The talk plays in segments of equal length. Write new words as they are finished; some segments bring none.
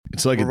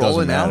It's like We're it doesn't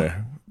rolling now?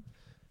 matter.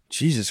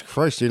 Jesus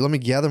Christ, dude. Let me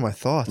gather my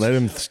thoughts. Let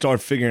him start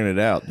figuring it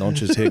out. Don't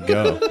just hit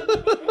go.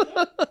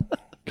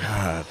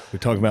 God, we're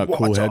talking about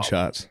cool What's up?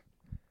 headshots.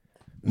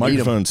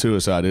 Microphone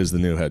suicide is the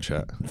new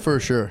headshot. For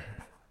sure.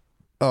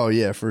 Oh,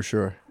 yeah, for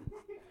sure.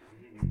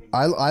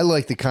 I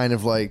like the kind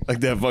of like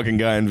That fucking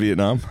guy in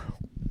Vietnam.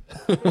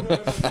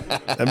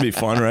 That'd be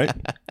fun, right?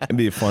 That'd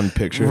be a fun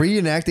picture.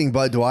 reenacting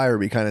Bud Dwyer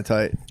would be kind of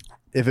tight.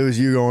 If it was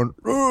you going,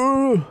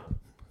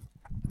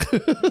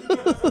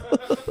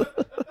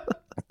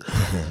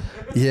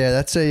 yeah,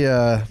 that's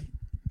an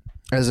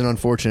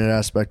unfortunate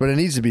aspect, but it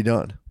needs to be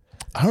done.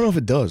 I don't know if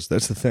it does.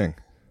 That's the thing.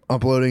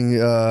 Uploading,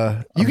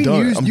 I'm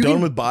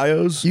done with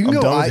bios. You can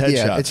I'm go, done with headshots.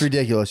 yeah, it's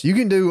ridiculous. You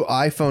can do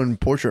iPhone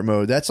portrait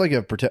mode. That's like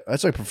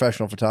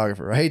professional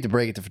photographer. I hate to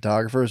break it to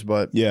photographers,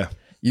 but Yeah.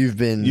 you've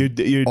been Your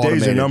days are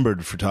automated.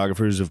 numbered,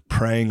 photographers, of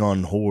preying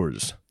on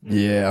whores.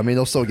 Yeah, I mean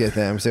they'll still get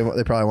them. So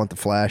they probably want the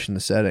flash in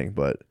the setting,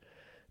 but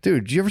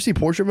dude, do you ever see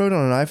portrait mode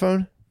on an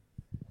iPhone?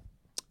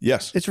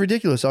 Yes. It's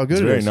ridiculous how good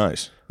It's it very is.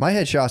 nice. My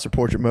headshots are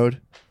portrait mode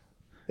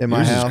in my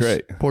Yours is house.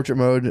 great. Portrait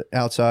mode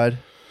outside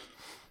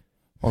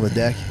on the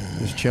deck,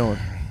 just chilling.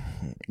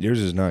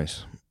 Yours is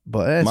nice.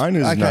 But Mine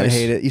is I kind of nice.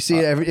 hate it. You see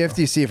it after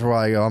you see it for a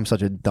while, you go, "I'm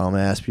such a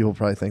dumbass." People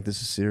probably think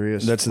this is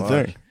serious. That's the Fuck.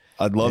 thing.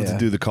 I'd love Yeah. to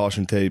do the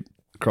caution tape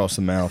across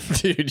the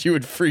mouth. Dude, you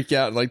would freak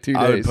out in like 2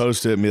 days. I would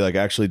post it and be like,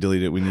 actually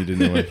delete it. We need a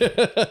new one.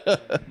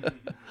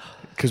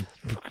 Because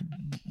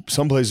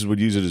some places would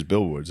use it as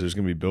billboards. There's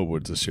going to be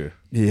billboards this year.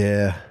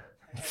 Yeah.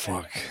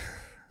 Fuck.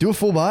 Do a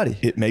full body.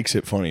 It makes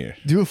it funnier.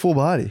 Do a full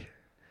body.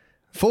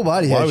 Full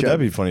body Why headshot. would that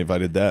be funny if I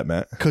did that,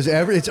 Matt? Because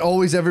it's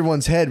always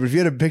everyone's head. But if you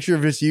had a picture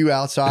of just you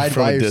outside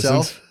From by a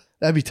yourself, distance?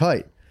 that'd be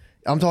tight.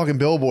 I'm talking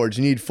billboards.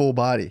 You need full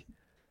body.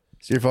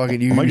 So you're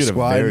fucking you I might get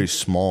squad a very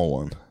small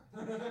one.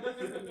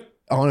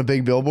 on a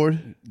big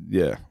billboard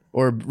Yeah.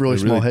 or a really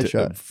small a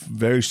headshot.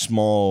 very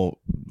small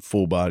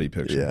full body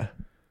picture. Yeah,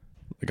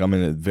 Like I'm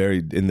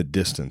in the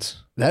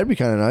distance. that'd be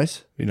kind of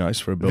nice. Be nice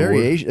for a billboard.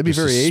 Very Asian. That'd be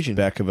Just very a Asian.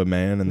 speck of a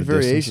man in the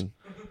Very distance. Asian.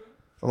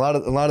 A lot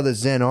of the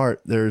Zen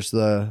art. There's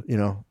the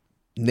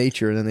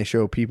nature, and then they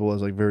show people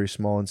as like very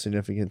small,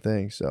 insignificant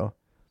things. So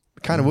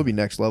it kind of would be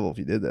next level if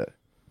you did that.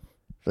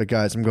 Like,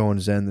 guys, I'm going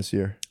Zen this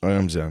year. I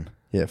am Zen.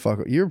 Yeah, fuck.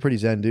 You're a pretty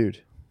Zen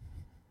dude.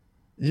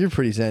 You're a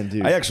pretty Zen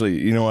dude. I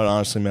actually, you know what,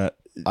 honestly, Matt,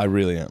 I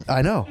really am.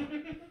 I know.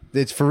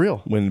 It's for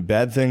real. When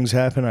bad things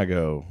happen, I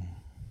go,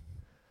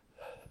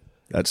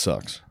 that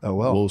sucks. Oh,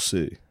 well. We'll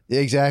see.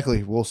 Yeah,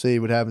 exactly. We'll see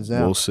what happens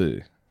now. We'll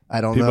see.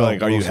 I don't People know. are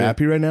like, are We'll you see.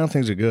 happy right now?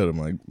 Things are good. I'm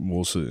like,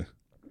 we'll see.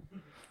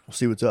 We'll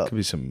see what's up. Could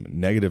be some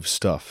negative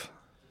stuff.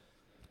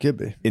 Could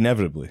be.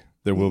 Inevitably,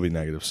 there will be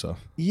negative stuff.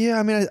 Yeah,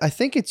 I mean, I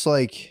think it's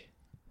like,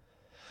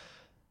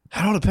 it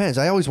all depends.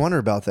 I always wonder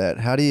about that.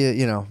 How do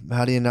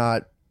you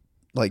not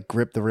like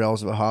grip the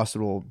rails of a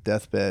hospital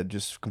deathbed,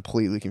 just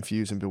completely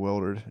confused and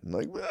bewildered, and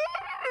like,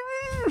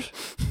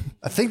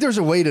 I think there's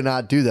a way to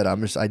not do that. I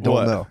don't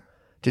What? know.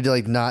 Did you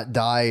like not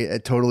die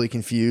totally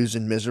confused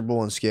and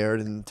miserable and scared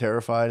and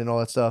terrified and all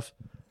that stuff?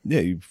 Yeah,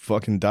 you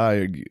fucking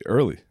die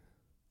early.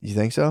 You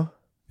think so?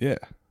 Yeah.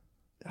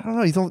 I don't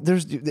know. You don't.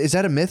 Is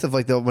that a myth of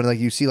like when like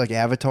you see like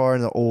Avatar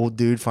and the old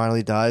dude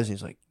finally dies and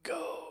he's like,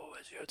 "Go,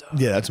 it's your time.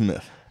 Yeah, that's a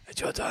myth. It's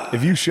your time.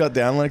 If you shut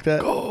down like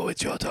that, Go,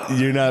 it's your time.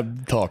 you're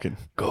not talking.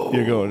 Go.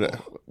 You're going,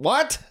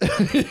 what?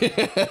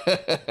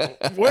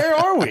 Where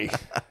are we?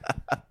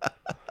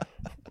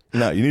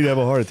 No, you need to have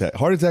a heart attack.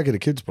 Heart attack at a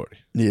kid's party.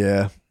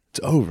 Yeah,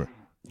 It's over.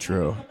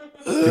 true.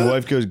 Your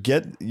wife goes,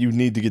 you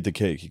need to get the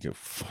cake. You go,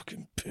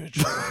 fucking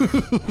bitch.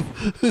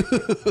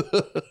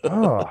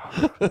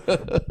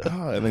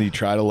 And then you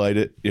try to light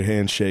it, your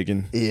hand's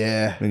shaking.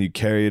 Yeah, Then you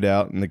carry it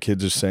out and the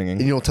kids are and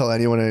singing. you don't tell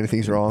anyone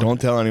anything's wrong. Don't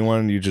tell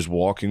anyone. You're just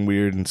walking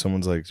weird and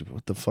someone's like,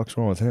 what the fuck's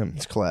wrong with him?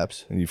 It's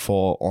collapse. And you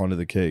fall onto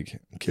the cake.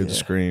 Kids Yeah.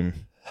 scream.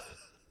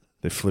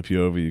 They flip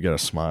you over. You got a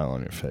smile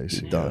on your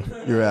face. You go,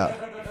 Done. You're out.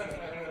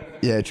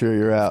 Yeah, true.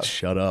 You're out.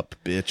 shut up,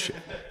 bitch.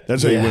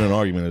 That's how you Yeah. win an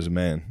argument as a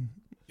man.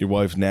 Your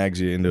wife nags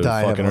you into Die,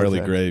 a have fucking a heart early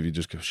attack. grave. You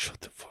just go,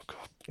 shut the fuck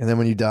up. And then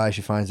when you die,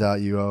 she finds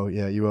out you owe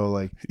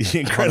like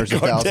Credit hundreds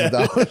of card thousands debt.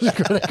 of dollars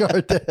credit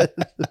card debt,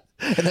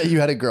 and that you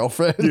had a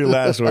girlfriend. Your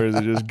last words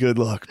are just good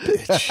luck,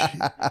 bitch.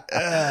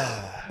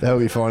 That would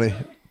be funny.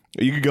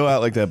 You could go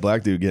out like that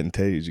black dude getting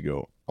tased. You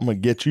go, I'm gonna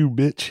get you,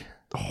 bitch.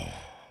 I didn't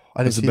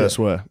That's the see best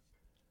that. way.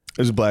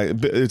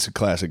 It's a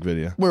classic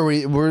video. Where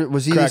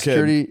was he the Crackhead,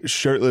 security?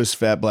 shirtless,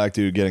 fat black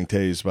dude getting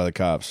tased by the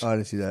cops. Oh, I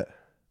didn't see that.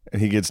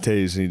 And he gets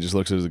tased and he just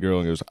looks at the girl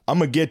and goes, I'm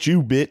gonna get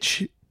you,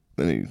 bitch.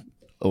 And he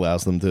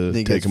allows them to Then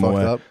he take gets him fucked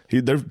away. up?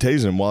 They're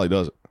tasing him while he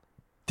does it.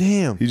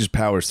 Damn. He just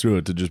powers through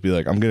it to just be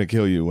like, I'm gonna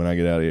kill you when I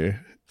get out of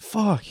here.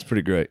 Fuck. It's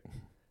pretty great.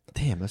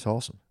 Damn, that's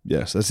awesome.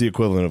 Yes, that's the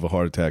equivalent of a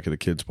heart attack at a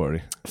kid's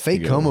party.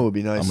 Fake You go, coma would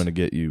be nice. I'm gonna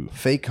get you.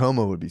 Fake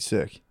coma would be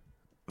sick.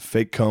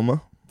 Fake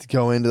coma? To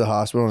go into the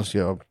hospital and just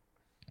go,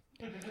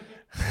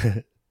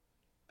 and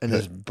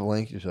just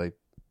blink, just like,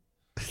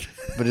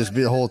 but just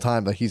be the whole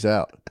time like he's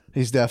out.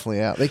 He's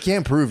definitely out. They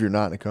can't prove you're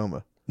not in a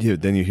coma. Yeah,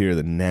 then you hear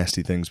the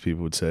nasty things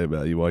people would say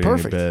about you while you're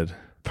Perfect. in your bed.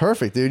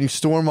 Perfect, dude. You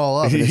storm all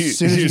up. And as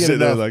soon as you get sit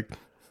enough, there like,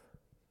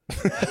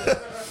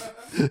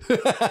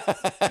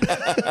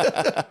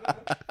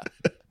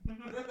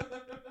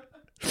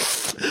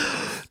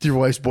 Your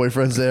wife's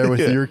boyfriend's there with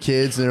your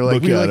kids, and they're like,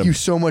 Look "We at like him. you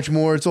so much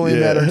more. It's only a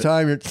matter of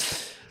time." You're,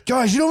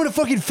 guys, you don't want a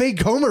fucking fake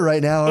coma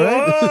right now, all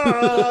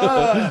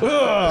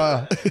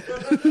right?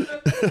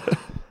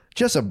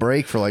 Just a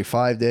break for like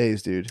 5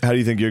 days, dude. How do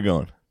you think you're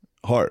going?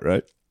 Heart,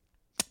 right?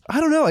 I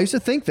don't know. I used to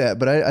think that,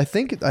 but I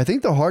think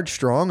the heart's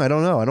strong. I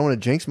don't know. I don't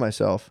want to jinx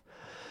myself.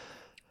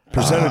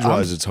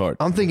 Percentage-wise, it's hard.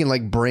 I'm thinking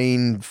like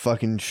brain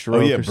fucking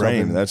stroke. Oh yeah, or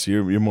brain. something. That's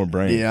you're more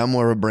brain. Yeah, I'm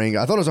more of a brain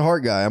guy. I thought it was a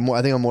heart guy.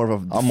 I think I'm more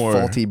of a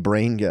faulty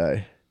brain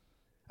guy.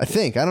 I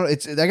think I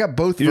don't. I got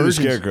both You're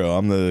versions. the scarecrow.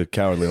 I'm the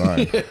cowardly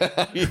lion.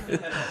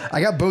 I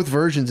got both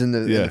versions in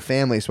the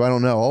family, so I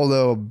don't know.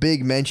 Although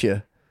big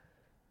mentia,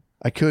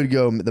 I could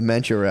go the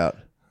mentia route.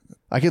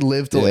 I could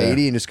live till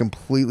 80 and just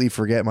completely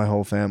forget my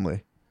whole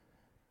family,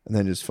 and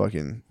then just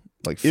fucking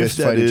like fist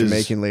fight a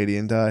Jamaican lady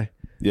and die.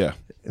 Yeah.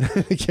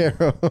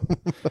 Caro.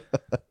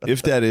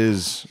 If that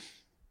is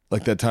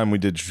like that time we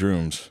did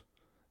shrooms,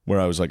 where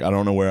I was like, I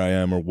don't know where I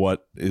am or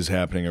what is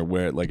happening or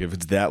where. Like if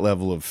it's that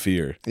level of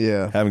fear,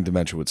 having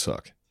dementia would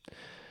suck.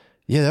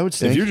 Yeah, that would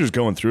stink. If you're just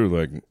going through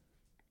like,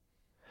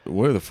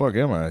 where the fuck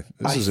am I?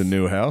 This is a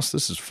new house.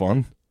 This is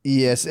fun.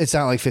 Yes, it's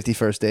not like 50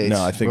 First Dates.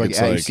 No, I think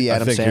it's you like see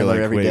Adam I think Sandler you're like,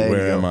 every wait, day.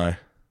 where am I?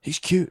 He's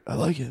cute. I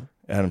like him.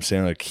 Adam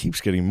Sandler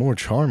keeps getting more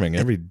charming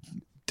every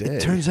day.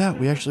 It turns out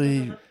we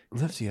actually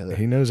live together.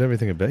 He knows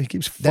everything about. He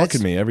keeps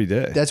fucking me every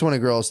day. That's one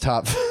of girls'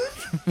 top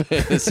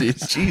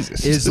fantasies.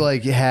 Jesus, is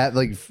like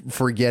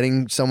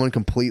forgetting someone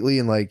completely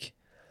and like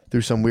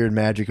through some weird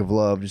magic of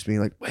love, just being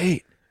like,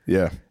 wait,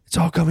 yeah, it's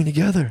all coming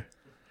together.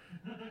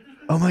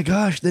 Oh my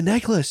gosh, the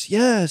necklace,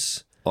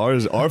 yes.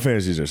 Our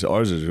fantasies are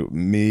ours is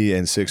me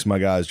and 6 of my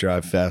guys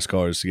drive fast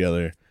cars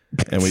together,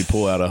 and we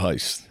pull out a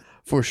heist.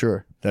 For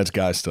sure, that's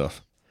guy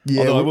stuff.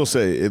 Yeah, although I will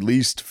say, at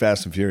least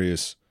Fast and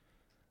Furious,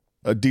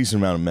 a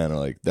decent amount of men are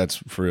like, that's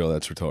for real,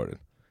 that's retarded.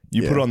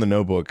 You put on The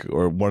Notebook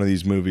or one of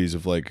these movies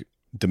of like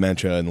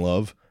dementia and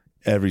love,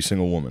 every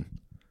single woman.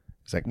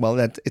 It's like, well,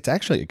 it's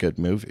actually a good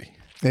movie.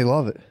 They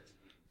love it.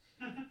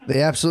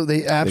 They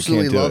absolutely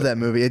love that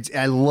movie.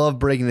 I love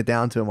breaking it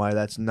down to them why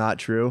that's not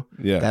true.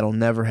 Yeah, that'll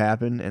never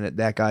happen, and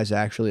that guy's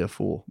actually a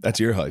fool. That's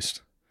your heist.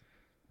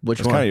 Which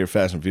It's one? kind of your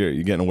Fast and Furious.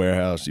 You get in a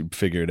warehouse, you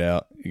figure it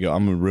out. You go,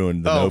 I'm gonna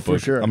ruin the Notebook.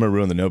 For sure. I'm gonna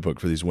ruin the Notebook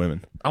for these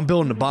women. I'm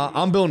building a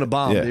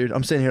bomb, Yeah. dude.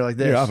 I'm sitting here like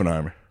this. You're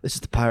Oppenheimer. This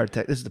is the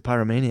pyrotech. This is the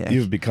pyromaniac.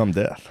 You've become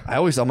death.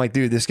 I'm like,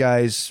 dude, this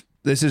is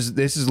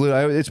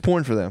it's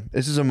porn for them.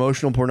 This is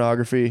emotional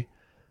pornography.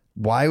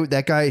 Why would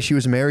that guy? She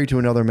was married to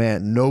another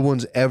man. No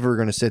one's ever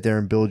gonna sit there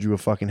and build you a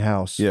fucking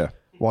house. Yeah.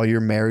 While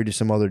you're married to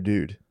some other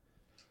dude.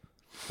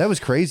 That was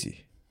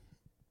crazy.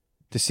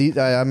 To see,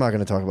 I'm not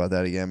gonna talk about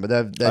that again. But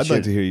I'd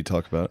like to hear you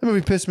talk about it. That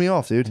movie pissed me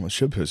off, dude. Well, it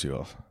should piss you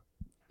off.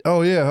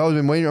 Oh yeah, I was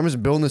been waiting. I'm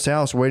just building this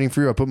house, waiting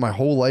for you. I put my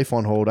whole life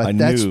on hold. I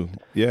knew.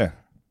 Yeah.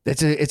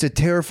 It's a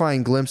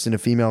terrifying glimpse into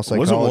female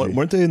psychology.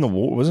 Weren't they in the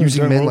war? Wasn't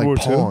using it men World like War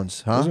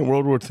pawns? II? Huh? Wasn't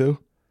World War II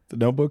The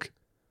Notebook?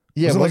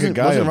 Yeah, wasn't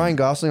wasn't Ryan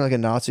Gosling like a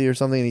Nazi or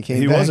something? And he came.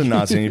 He back? was a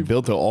Nazi. And he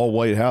built an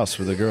all-white house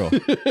for the girl.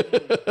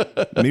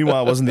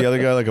 Meanwhile, wasn't the other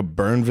guy like a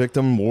burn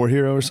victim, war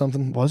hero or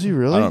something? Was he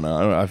really? I don't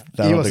know.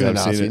 He wasn't a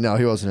Nazi. No,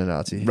 he wasn't a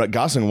Nazi.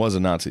 Gosling was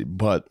a Nazi,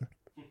 but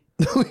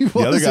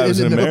the other guy was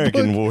an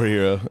American war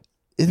hero.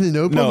 In the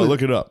Notebook? No,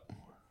 look it up.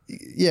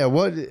 Yeah,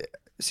 what?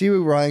 See what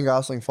Ryan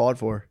Gosling fought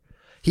for.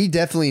 He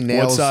definitely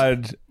nails. What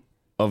side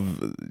of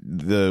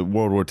the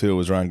World War II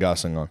was Ryan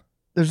Gosling on?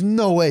 There's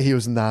no way he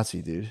was a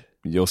Nazi, dude.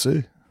 You'll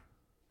see.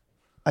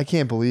 I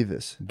can't believe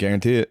this.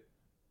 Guarantee it.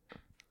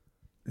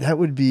 That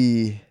would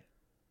be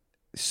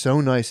so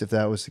nice if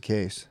that was the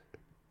case.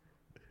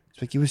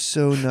 It's like he was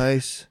so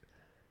nice.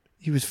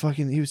 He was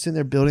sitting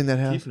there building that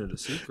house. Keeping it a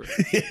secret.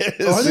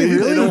 Are they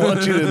really? They don't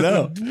want you to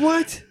know.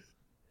 What?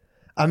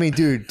 I mean,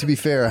 dude, to be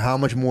fair, how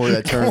much more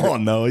that turned? Come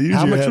on, Noah. Use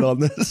your head on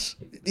this.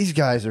 These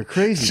guys are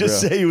crazy, Just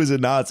say he was a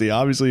Nazi.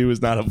 Obviously, he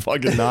was not a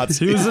fucking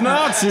Nazi. He was a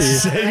Nazi.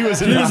 Say he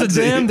was a He Nazi. was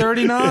a damn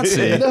dirty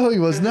Nazi. No, he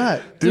was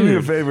not. Do me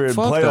a favor and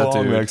fuck play that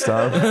along dude. next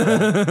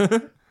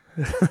time.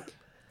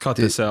 Cut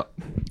this out.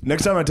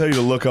 Next time I tell you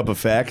to look up a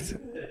fact,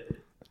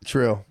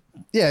 True.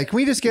 Yeah, can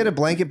we just get a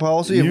blanket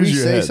policy? If Use we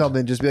your say head.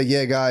 something, just be like,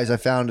 yeah, guys, I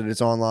found it.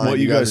 It's online. what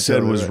you guys said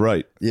totally was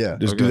right. Yeah,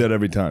 Just do Okay. that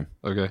every time.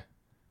 Okay.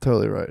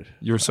 totally right.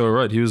 You were so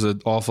right. He was an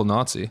awful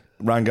Nazi.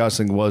 Ryan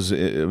Gosling was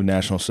a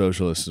National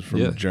Socialist from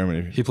Yeah.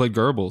 Germany. He played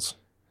Goebbels.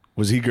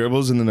 Was he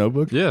Goebbels in the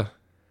Notebook? Yeah.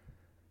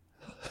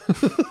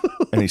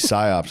 And he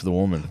psyops the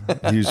woman.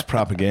 He used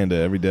propaganda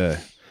every day.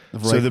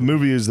 So Right. the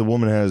movie is the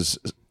woman has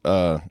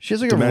She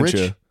has like dementia.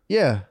 a rich.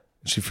 Yeah,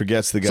 She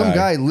forgets the guy. some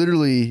guy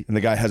literally And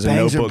the guy has a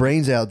bangs her notebook.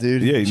 brains out,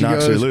 dude. Yeah, he She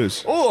knocks her goes,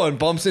 loose. Oh, and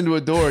bumps into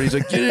a door. And he's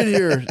like, get in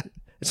here. And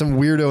some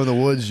weirdo in the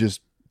woods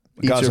just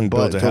eats her Gosling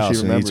butt built a until house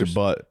she and eats remembers. her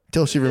butt.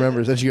 Till she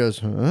remembers. Then she goes,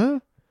 huh?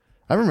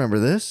 I remember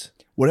this.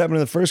 What happened to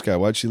the first guy?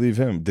 Why'd she leave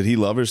him? Did he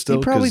love her still?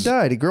 He probably 'Cause-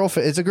 died.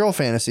 It's a girl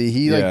fantasy.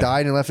 He Yeah. like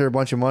died and left her a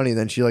bunch of money.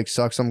 Then she like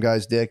sucked some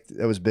guy's dick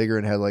that was bigger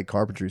and had like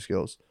carpentry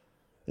skills.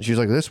 And she was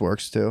like, this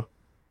works too.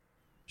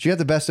 She got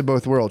the best of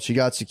both worlds. She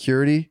got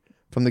security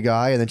from the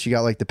guy, and then she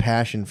got like the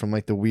passion from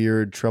like the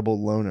weird troubled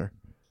loner.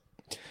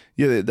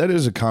 Yeah, that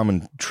is a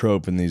common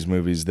trope in these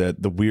movies,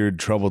 that the weird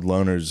troubled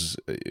loner's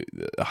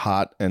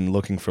hot and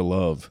looking for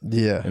love.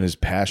 Yeah. And is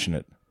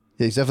passionate.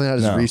 Yeah, he's definitely not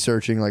just No.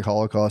 researching like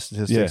Holocaust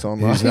statistics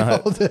online he's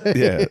not. all day.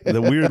 Yeah,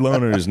 the weird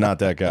loner is not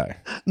that guy.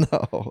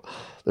 No.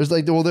 There's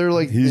like, well, they're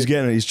like, He's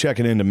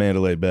checking into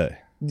Mandalay Bay.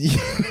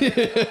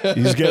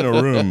 He's getting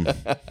a room.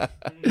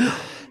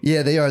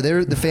 yeah, they are.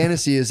 The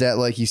fantasy is that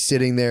like he's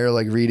sitting there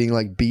like reading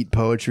like beat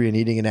poetry and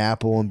eating an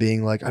apple and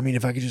being like, I mean,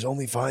 if I could just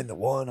only find the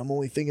one, I'm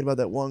only thinking about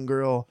that one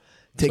girl,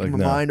 taking like, my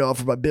no. mind off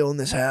her by building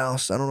this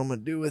house. I don't know what I'm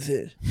gonna do with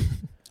it.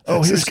 Oh,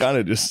 This here's is kind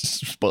of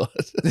just spud.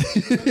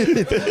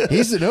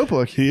 he's the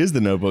Notebook. He is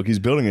the Notebook. He's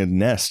building a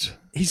nest.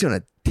 He's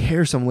gonna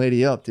tear some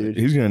lady up, dude.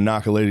 He's gonna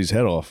knock a lady's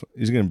head off.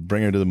 He's gonna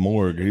bring her to the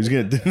morgue. He's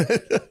gonna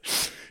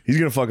he's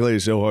gonna fuck a lady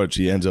so hard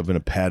she ends up in a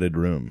padded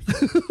room.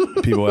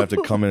 People have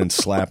to come in and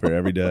slap her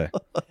every day,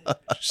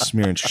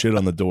 smearing shit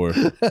on the door.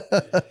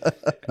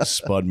 'Cause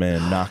Spud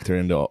Man knocked her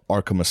into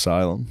Arkham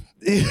Asylum.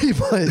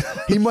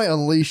 he might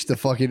unleash the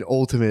fucking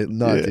ultimate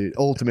nut, Yeah. dude.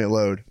 Ultimate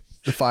load.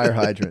 The fire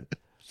hydrant.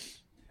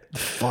 The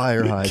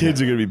fire hydrant.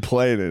 Kids are gonna be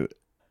playing it.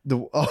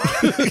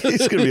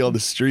 He's gonna be on the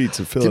streets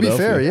of to Philadelphia. be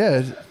fair,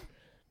 yeah.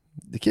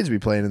 The kids be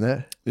playing in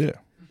that. Yeah.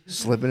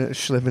 Slipping in it.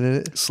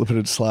 Slipping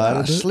and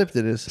sliding. Slipped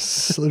it is.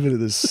 Slipping into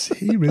the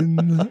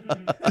semen.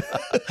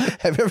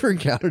 Have you ever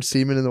encountered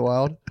semen in the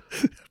wild?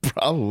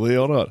 Probably.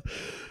 Hold on.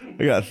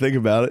 I gotta think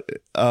about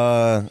it.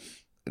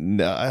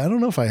 No, I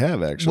don't know if I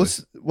have actually.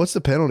 What's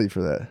the penalty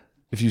for that?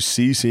 If you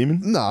see semen?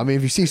 No, I mean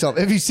if you see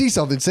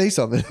something, say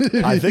something.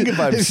 I think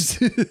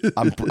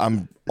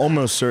I'm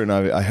almost certain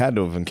I had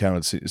to have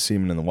encountered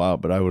semen in the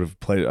wild, but I would have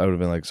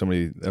been like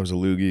somebody that was a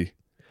loogie.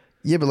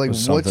 Yeah, but like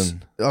Or what's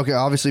something. okay?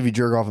 Obviously, if you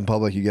jerk off in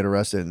public, you get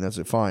arrested, and that's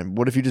fine.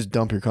 What if you just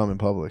dump your cum in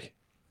public?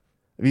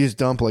 If you just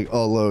dump like a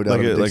load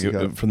out of a Dixie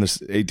cup. From the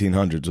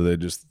 1800s where they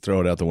just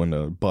throw it out the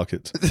window,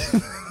 buckets,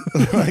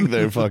 like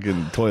their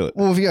fucking toilet.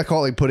 Well, if you got caught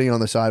like putting it on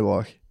the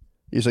sidewalk,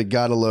 you just like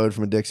got a load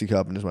from a Dixie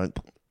cup and just went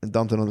and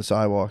dumped it on the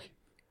sidewalk.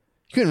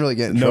 You couldn't really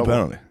get in No trouble.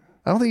 penalty.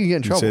 I don't think you get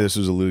in You trouble. say this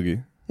was a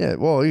loogie. Yeah,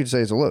 well, you could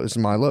say it's a load. This is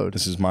my load.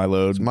 This is my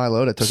load. It's my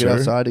load. I took Sir, it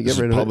outside to this get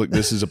is rid of public. it.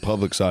 This is a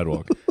public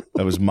sidewalk.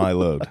 That was my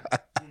load.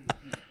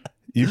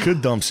 You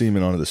could dump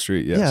semen onto the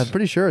street. Yes. Yeah, I'm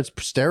pretty sure it's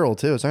sterile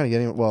too. It's not gonna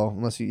get any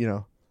unless you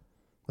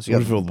What if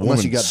a unless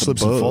woman you got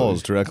slips the and bug.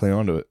 falls directly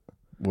onto it?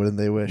 Wouldn't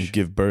they You wish?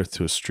 give birth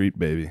to a street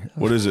baby.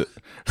 What is it?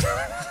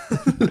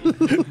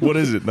 What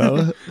is it,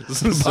 Noah?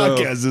 This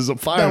podcast is a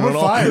fire. No, we're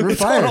fired. We're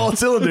It's on fired. all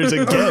cylinders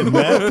again,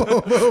 man.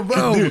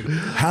 Dude,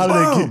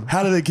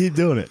 how do they keep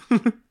doing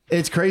it?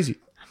 It's crazy.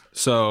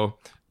 So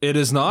it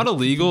is not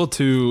illegal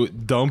to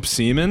dump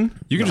semen.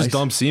 You can just Nice.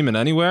 dump semen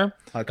anywhere.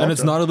 And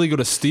it's not illegal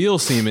to steal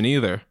semen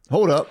either.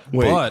 Hold up.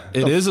 Wait. But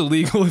it is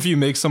illegal if you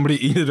make somebody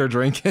eat it or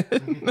drink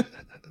it.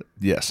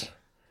 Yes.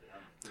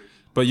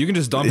 But you can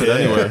just dump it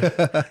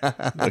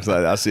anywhere. Looks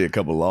like I see a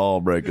couple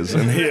lawbreakers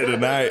in here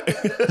tonight.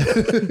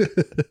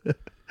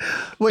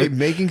 Wait,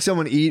 making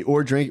someone eat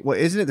or drink? Well,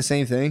 isn't it the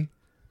same thing?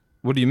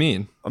 What do you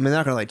mean? I mean, they're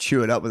not gonna like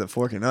chew it up with a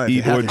fork and knife. Eat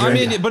They have or to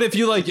drink. I mean, but if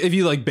you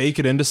like bake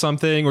it into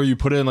something or you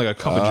put it in like a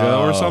cup of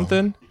Joe or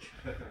something,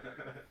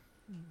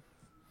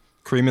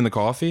 cream in the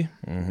coffee.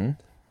 Mm-hmm.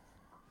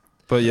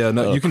 But yeah,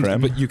 no, creme.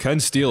 but you can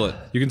steal it.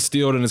 You can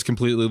steal it and it's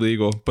completely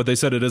legal. But they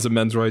said it is a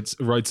men's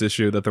rights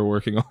issue that they're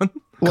working on.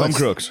 Cum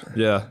crooks.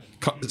 Yeah,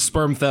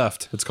 sperm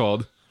theft. It's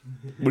called.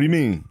 What do you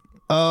mean?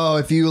 Oh,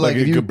 if you Like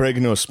if you you could break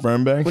into a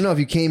sperm bank? well, no, if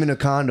you came in a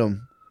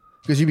condom,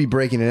 because you'd be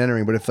breaking and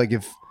entering. But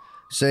if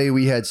say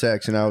we had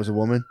sex and I was a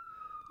woman,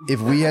 if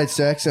we had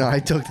sex and I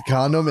took the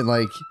condom and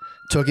like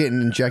took it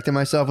and injected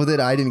myself with it,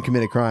 I didn't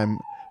commit a crime.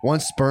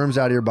 Once sperm's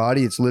out of your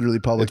body, it's literally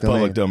public It's domain.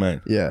 public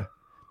domain. Yeah.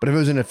 But if it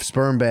was in a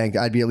sperm bank,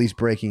 I'd be at least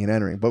breaking and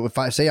entering. But if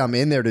I say I'm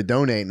in there to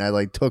donate and I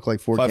like took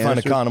like 4 If I find a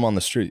canisters, condom on the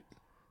street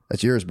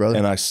that's yours, brother.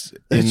 and I That's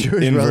yours,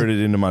 brother. inverted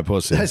into my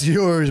pussy, That's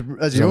yours.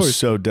 That's I'm yours.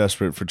 so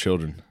desperate for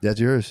children. That's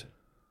yours.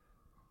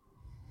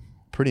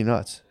 Pretty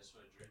nuts.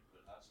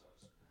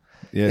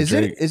 Yeah, Is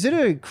Drake. it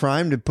a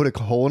crime to put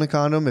a hole in a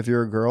condom if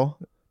you're a girl?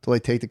 To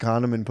like take the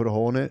condom and put a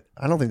hole in it?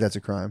 I don't think that's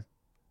a crime.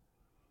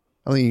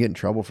 I don't think you get in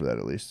trouble for that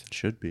at least.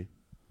 Should be.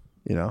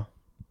 You know?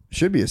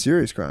 Should be a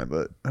serious crime,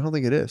 but I don't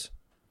think it is.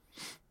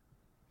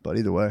 But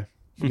either way,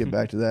 we'll get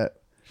back to that.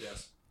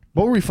 Yes.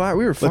 What were we fired?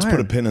 We were fired. Let's put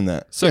a pin in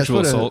that. Sexual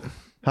put a- assault.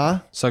 Huh?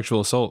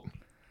 Sexual assault.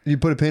 You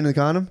put a pin in the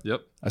condom?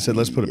 Yep. I said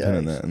let's put a pin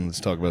in Yikes. that and let's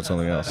talk about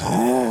something else.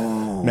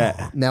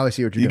 Matt, Now I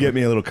see what you're you doing. get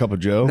me a little cup of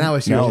Joe. Now I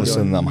see Now what all of a you're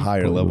sudden doing. I'm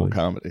higher level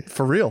comedy.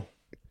 For real.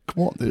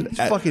 Come on, dude. It's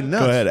fucking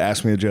nuts. Go ahead,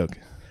 ask me a joke.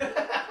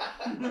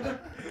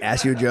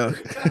 Ask you a joke.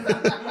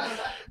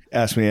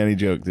 Ask me any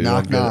joke, dude.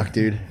 Knock, I'm good. knock,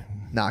 dude.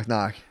 Knock,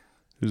 knock.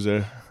 Who's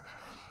there?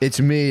 It's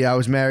me. I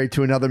was married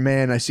to another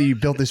man. I see you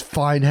built this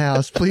fine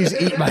house. Please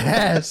eat my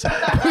ass.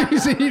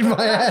 Please eat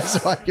my ass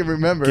so I can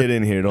remember. Get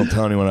in here. Don't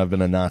tell anyone I've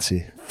been a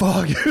Nazi.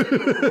 Fuck.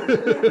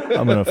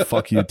 I'm gonna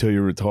fuck you till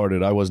you're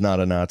retarded. I was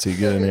not a Nazi.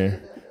 Get in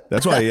here.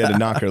 That's why he had to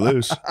knock her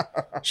loose.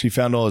 She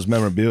found all his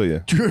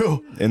memorabilia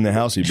True. in the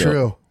house he built.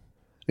 True.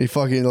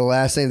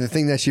 The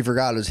thing that she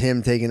forgot was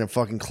him taking a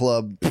fucking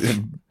club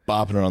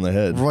Bopping her on the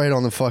head. right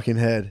on the fucking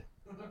head.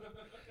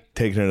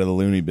 Taking her to the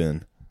loony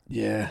bin.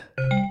 Yeah.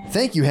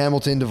 Thank you,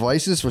 Hamilton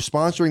Devices, for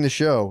sponsoring the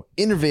show.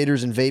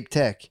 Innovators in vape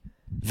tech.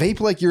 Vape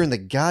like you're in the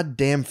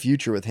goddamn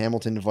future with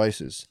Hamilton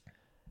Devices.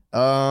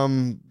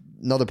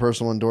 Another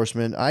personal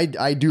endorsement. I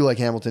do like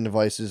Hamilton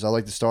Devices. I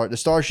like the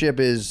Starship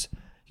is,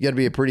 you got to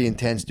be a pretty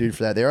intense dude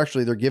for that.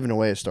 They're giving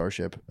away a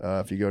Starship.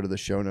 If you go to the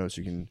show notes,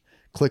 you can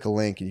click a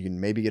link and you can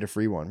maybe get a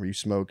free one where you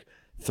smoke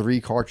 3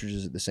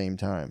 cartridges at the same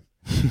time.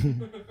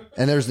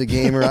 And there's the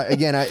gamer.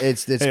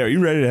 It's Hey, are you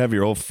ready to have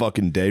your whole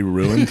fucking day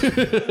ruined?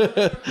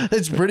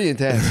 it's pretty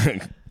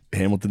intense.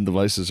 Hamilton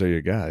Devices are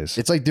your guys.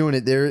 It's like doing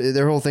it.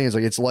 Their whole thing is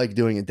like it's like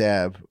doing a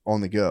dab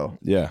on the go.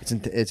 Yeah.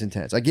 It's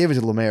intense. I gave it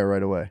to Lemaire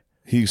right away.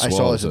 He I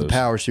saw this. The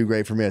power's too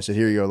great for me. I said,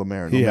 "Here you go,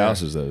 Lemaire." He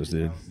houses those,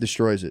 dude.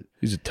 Destroys it.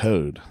 He's a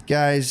toad.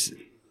 Guys,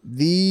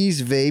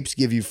 these vapes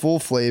give you full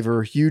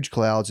flavor, huge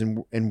clouds,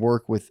 and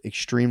work with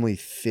extremely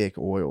thick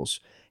oils.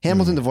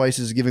 Hamilton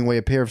Devices is giving away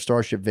a pair of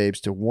Starship vapes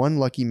to one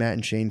lucky Matt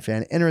and Shane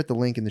fan. Enter at the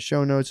link in the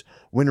show notes.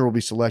 Winner will be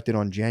selected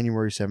on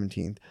January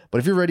 17th. But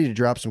if you're ready to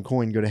drop some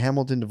coin, go to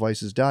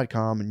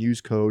hamiltondevices.com and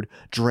use code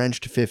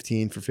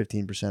DRENCHED15 for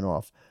 15%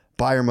 off.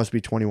 Buyer must be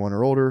 21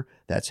 or older.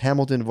 That's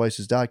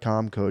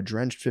hamiltondevices.com, code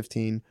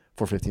DRENCHED15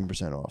 for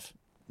 15% off.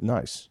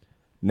 Nice.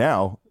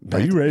 Now, are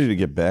you ready to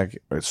get back?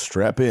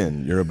 Strap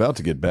in. You're about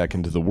to get back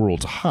into the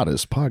world's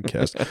hottest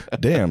podcast.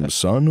 Damn,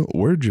 son,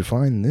 where'd you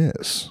find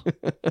this?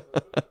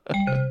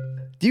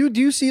 Do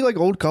you see like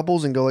old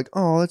couples and go like,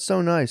 "Oh, that's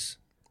so nice"?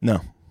 No.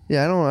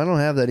 Yeah, I don't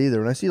have that either.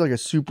 When I see like a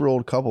super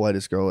old couple, I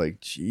just go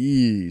like,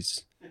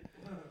 "Jeez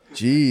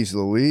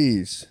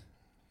Louise."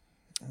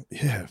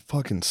 Yeah, it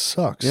fucking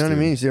sucks. You know what I dude.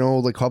 mean? You see an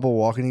old like couple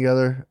walking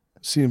together.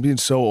 See, him being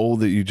so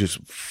old that you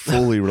just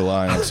fully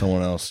rely on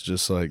someone else,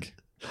 just like,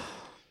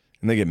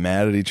 and they get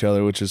mad at each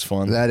other, which is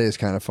fun. That is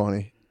kind of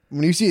funny.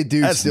 When you see a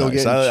dude That's still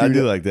nice. getting I do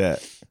chewed up, like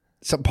that.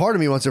 some part of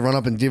me wants to run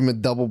up and give him a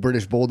double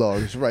British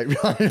Bulldogs right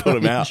behind Put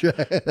him out.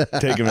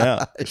 Take him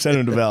out. Send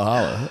him to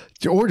Valhalla.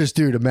 Or just,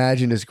 dude,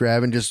 imagine just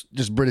grabbing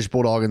just British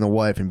Bulldog and the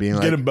wife and being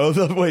like, Get them both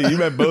up. Wait, you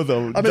meant both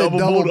of them. I meant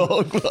double-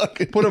 bulldog.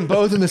 Fucking. put them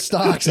both in the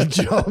stocks and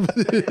jump.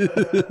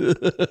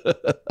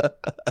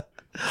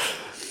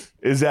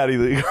 Is that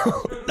illegal?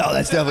 No,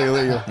 that's definitely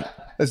illegal.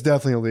 That's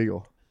definitely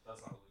illegal.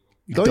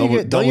 Don't Double- you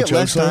get double choke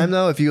less slam? time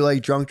though if you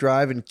like drunk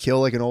drive and kill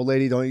like an old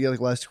lady? Don't you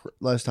get like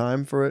less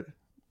time for it?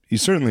 You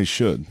certainly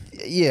should.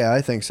 Yeah,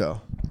 I think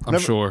so. I'm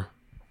sure.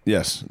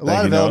 Yes. A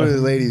lot of elderly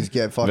ladies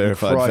get fucking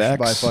Verified crushed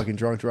by facts. fucking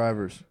drunk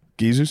drivers.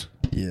 Geezers?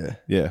 Yeah,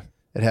 Yeah.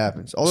 it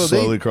happens. Although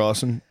Slowly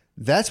crossing.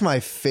 that's my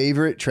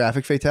favorite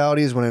traffic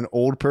fatality is when an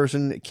old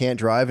person can't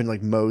drive and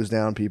like mows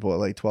down people at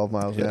like 12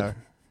 miles an hour.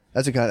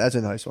 That's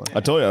a nice one. I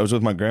told you, I was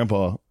with my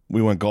grandpa.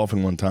 We went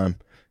golfing one time.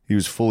 He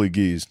was fully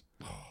geezed.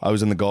 I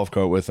was in the golf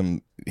cart with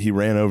him. He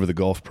ran over the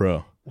golf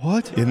pro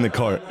What? in the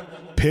cart.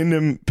 Pinned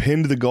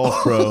the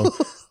golf pro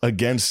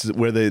against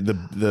where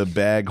the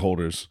bag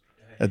holders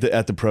at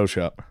the pro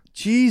shop.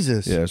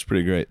 Jesus. Yeah, it's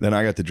pretty great. Then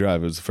I got to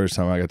drive. It was the first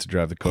time I got to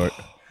drive the cart.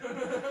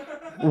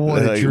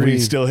 What a Like, dream. we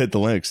still hit the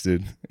links,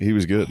 dude. He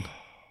was good.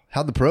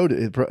 How'd the pro do?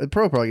 The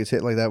pro probably gets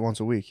hit like that once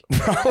a week.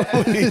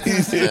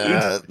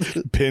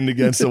 Pinned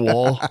against the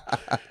wall.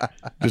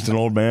 Just an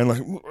old man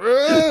like,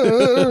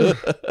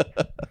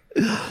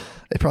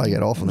 They probably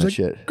get off on that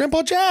shit.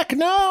 Grandpa Jack,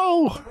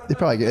 no. They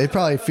probably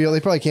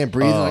can't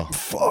breathe. They're like,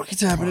 fuck,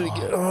 it's happening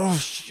again. Oh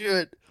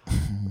shit.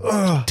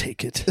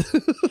 Take it.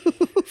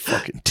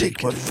 Fucking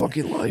Take my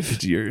fucking life.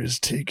 It's yours.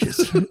 Take it.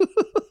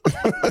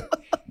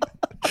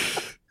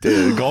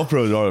 Dude, golf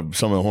pros are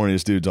some of the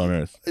horniest dudes on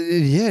earth.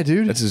 Yeah,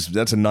 dude.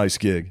 That's a nice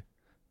gig.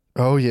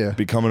 Oh yeah,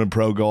 Becoming a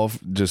pro golf,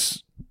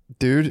 just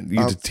dude. you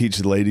get to teach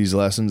the ladies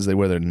lessons. They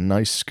wear their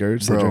nice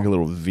skirts. They Bro. drink a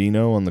little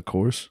vino on the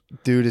course.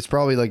 Dude, it's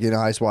probably like an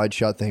eyes wide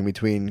shut thing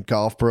between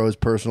golf pros,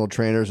 personal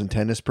trainers, and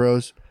tennis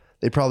pros.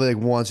 They probably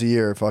like once a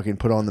year fucking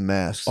put on the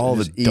masks. All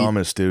and the just eat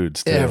dumbest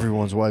dudes. Too.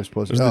 everyone's wife's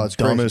pussy. Those Oh, are it's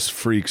the crazy. dumbest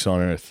freaks on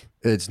earth.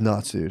 It's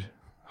nuts, dude.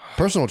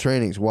 Personal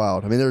training's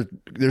wild. I mean,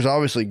 there's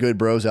obviously good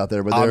bros out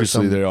there, but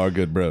Obviously, there there are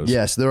good bros.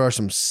 yes, there are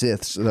some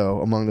Siths though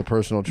among the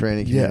personal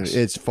training community. Yes.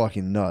 It's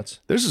fucking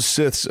nuts. There's a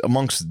Siths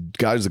amongst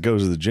guys that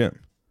goes to the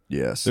gym.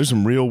 Yes, There's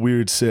some real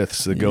weird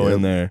Siths that go Yep.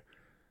 in there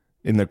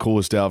in their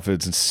coolest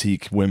outfits and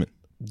seek women.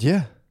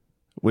 yeah,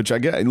 Which I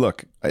get.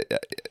 Look,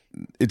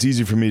 it's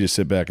easy for me to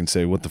sit back and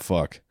say, "What the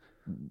fuck?"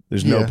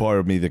 There's no Yeah. part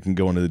of me that can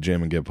go into the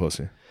gym and get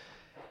pussy.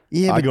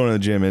 yeah. I But go into the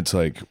gym, it's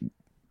like,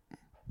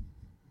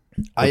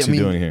 what's he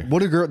doing here?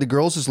 What do the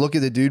girls just look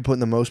at the dude putting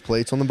the most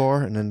plates on the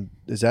bar, and then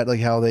is that like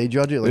how they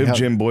judge it? Like They have how,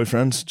 gym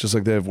boyfriends, just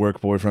like they have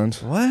work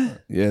boyfriends.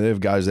 What? Yeah, they have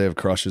guys they have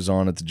crushes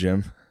on at the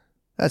gym.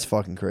 That's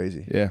fucking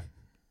crazy. Yeah,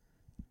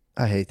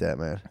 I hate that,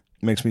 man.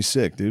 makes me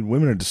sick, dude.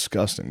 Women are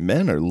disgusting.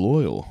 Men are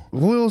loyal.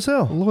 Loyal as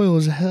hell. Loyal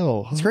as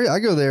hell. It's great. I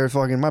go there,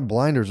 fucking my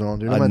blinders on,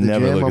 dude. I'm I at the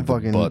never gym. look I'm at the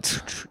fucking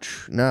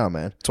butts. No,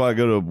 man. That's why I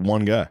go to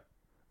one guy.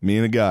 Me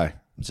and a guy.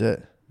 That's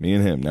it. Me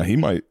and him. Now he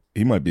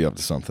might be up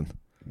to something.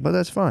 But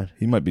that's fine.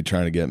 He might be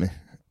trying to get me.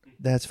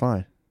 That's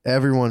fine.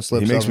 Everyone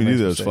slips. He makes up me and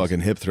do those mistakes.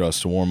 fucking hip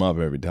thrusts to warm up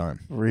every time.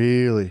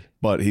 Really?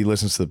 But he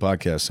listens to the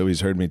podcast, so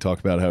he's heard me talk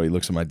about how he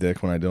looks at my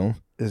dick when I do them.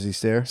 Does he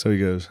stare? So he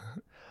goes,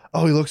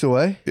 Oh, he looks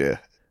away. yeah.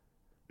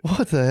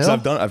 What the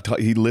hell? So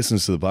he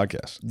listens to the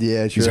podcast.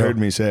 Yeah, He's true. heard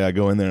me say I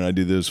go in there and I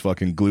do those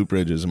fucking glute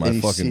bridges, and my And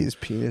you see fucking his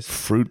penis.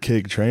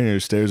 fruitcake trainer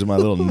stares at my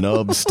little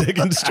nub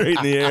sticking straight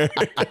in the air.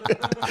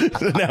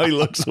 So now he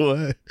looks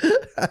away.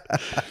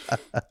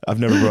 I've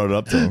never brought it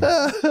up to him,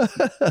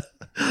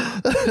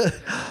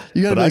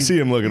 You gotta but I see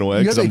him looking away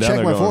You because gotta I'm be down check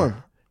there my going,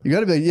 form. You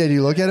gotta be like, yeah. Do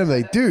you look at him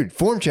like, dude,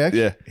 form check?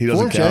 Yeah, he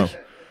doesn't form count.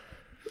 check.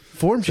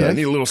 Form I check.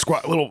 need a little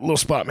squat, little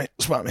spot me.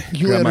 You Grab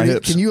lay my underneath-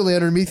 hips. Can you lay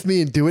underneath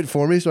me and do it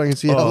for me so I can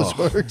see how this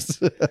works?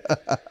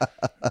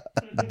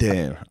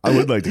 Damn, I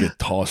would like to get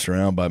tossed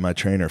around by my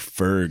trainer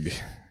Ferg.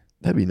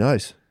 That'd be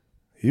nice.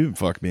 He would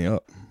fuck me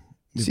up.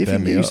 He'd See if you bend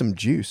can me get you up. some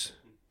juice.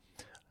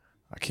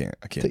 I can't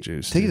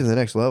juice. Take it dude. to the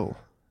next level,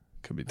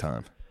 Could be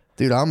time.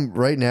 dude. I'm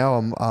right now.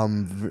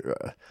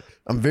 I'm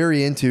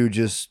very into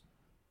just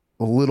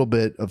a little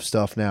bit of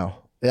stuff now.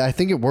 I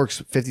think it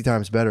works 50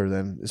 times better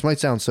than this. Might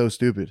sound so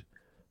stupid,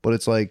 but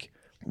it's like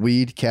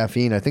weed,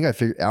 caffeine. I think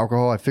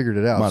alcohol. I figured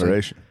it out. It's like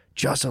Moderation.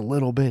 just a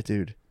little bit,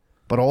 dude.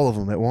 But all of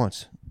them at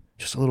once,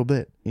 just a little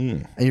bit,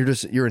 and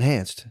you're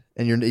enhanced,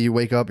 and you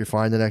wake up, you're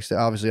fine the next day.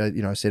 Obviously,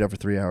 I stayed up for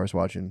 3 hours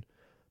watching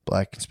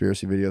black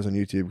conspiracy videos on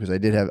YouTube because I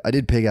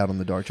did pig out on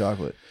the dark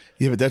chocolate.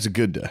 Yeah, but that's a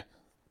good day.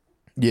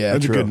 Yeah,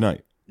 That's true. a good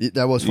night.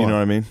 That was fun. You know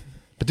what I mean?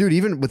 But dude,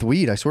 even with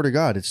weed, I swear to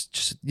God, it's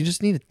just you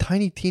just need a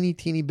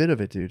teeny bit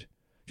of it, dude.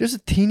 Just a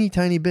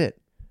tiny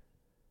bit.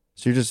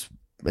 So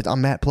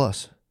I'm Matt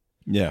Plus.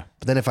 Yeah.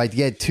 But then if I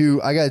get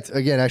two,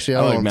 actually, I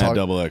I like don't Matt talk.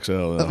 Double XL.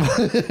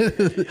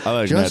 Though. I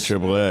like Matt Just-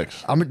 Triple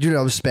X. I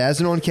was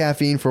spazzing on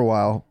caffeine for a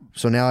while,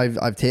 so now I've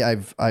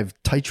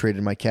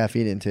titrated my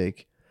caffeine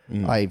intake.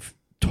 I've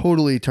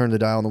totally turned the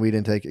dial on the weed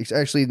intake.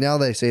 Actually, now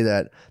that I say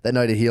that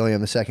night at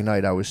Helium, the second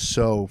night, I was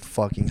so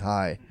fucking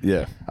high.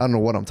 Yeah. I don't know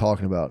what I'm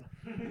talking about.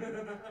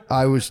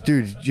 I was,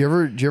 dude. Do you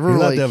ever You're allowed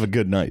like? to have a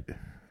good night.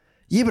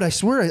 Yeah, but I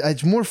swear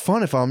it's more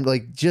fun if I'm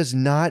like just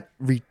not.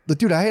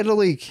 Dude, I had to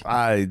like.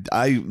 I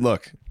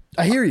look.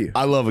 I hear you.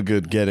 I love a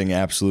good getting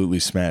absolutely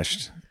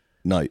smashed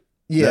night.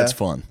 Yeah. That's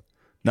fun.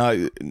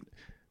 Now,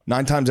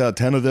 9 times out of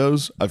 10 of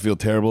those, I feel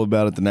terrible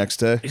about it the next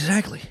day.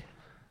 Exactly.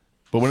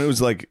 But when it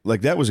was like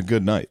that was a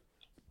good night.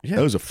 Yeah.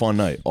 That was a fun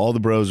night. All the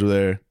bros were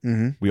there.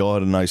 Mm-hmm. We all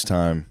had a nice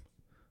time.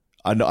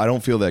 I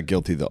don't feel that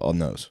guilty on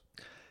those.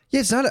 Yeah,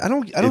 it's not. I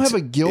don't have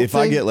a guilt. If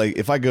thing.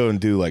 if I go and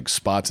do like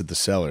spots at the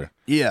cellar,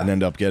 Yeah. and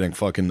end up getting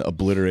fucking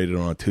obliterated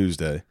on a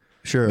Tuesday,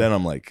 Sure. then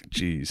I'm like,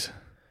 geez,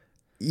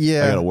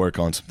 Yeah. I got to work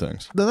on some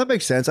things. No, that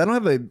makes sense. I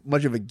don't have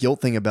much of a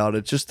guilt thing about it.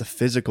 It's just the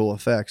physical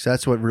effects.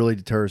 That's what really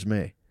deters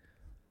me.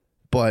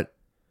 But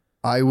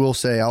I will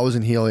say I was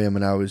in Helium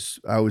and I was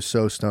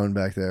so stoned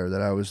back there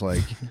that I was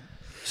like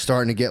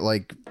starting to get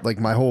like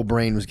my whole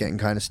brain was getting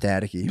kind of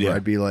staticky. Where Yeah.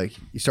 I'd be like,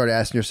 you start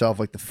asking yourself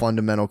like the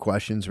fundamental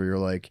questions where you're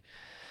like,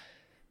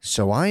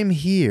 so I'm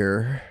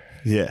here.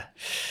 Yeah.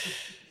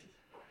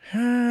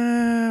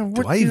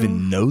 What Do I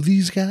even know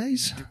these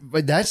guys?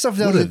 But that stuff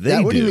What do they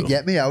that wouldn't do? even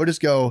get me. I would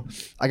just go.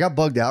 I got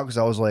bugged out because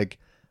I was like,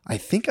 I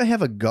think I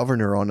have a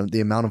governor on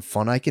the amount of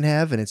fun I can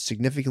have, and it's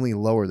significantly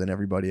lower than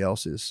everybody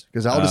else's.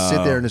 Because I'll just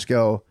sit there and just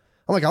go.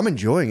 I'm like, I'm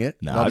enjoying it.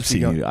 No, And I'll I've just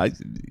be seen going, you.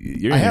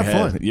 You're I in your have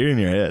head. fun. You're in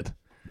your head.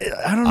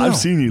 I don't know. I've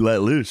seen you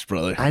let loose,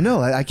 brother. I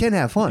know. I can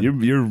have fun. You're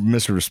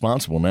Mr.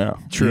 Responsible now.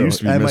 True. You used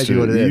to be That might be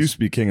what it you is. used to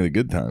be king of the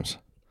good times.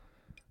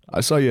 I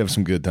saw you have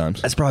some good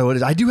times. That's probably what it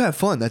is. I do have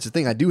fun. That's the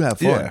thing. I do have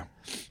fun. Yeah.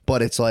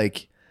 But it's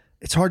like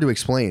it's hard to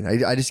explain.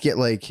 I just get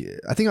like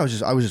I think I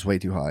was just way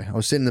too high. I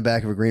was sitting in the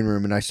back of a green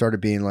room and I started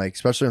being like,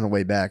 especially on the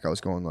way back, I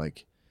was going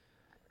like,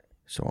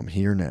 so I'm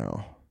here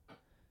now.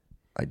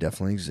 I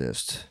definitely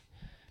exist.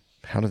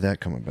 How did that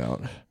come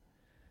about?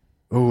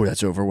 Oh,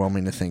 that's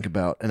overwhelming to think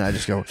about. And I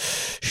just go,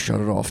 shut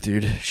it off,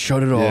 dude.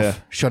 Shut it off. Yeah.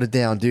 Shut it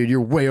down, dude.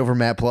 You're way over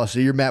Matt Plus.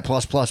 You're Matt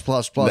Plus,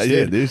 Yeah,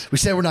 dude. dude. We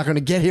said we're not going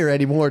to get here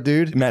anymore,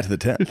 dude. Matt to the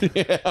 10th.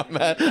 Yeah,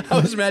 Matt.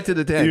 I was Matt to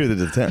the 10th. You were to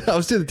the 10th. I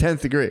was to the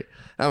 10th degree.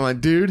 I'm like,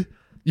 dude,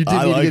 you didn't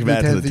I need like to get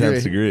Matt to to the the 10th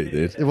 10th degree,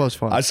 dude. It was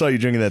fun. I saw you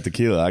drinking that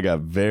tequila. I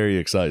got very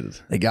excited.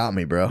 They got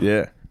me, bro.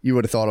 Yeah. You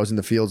would have thought I was in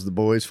the fields of the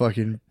boys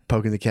fucking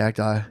poking the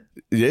cacti.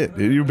 Yeah,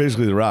 dude, you were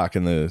basically the rock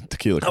in the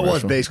tequila I commercial.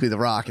 was basically the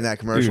rock in that You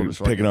commercial. were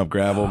Just picking up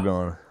gravel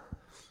going,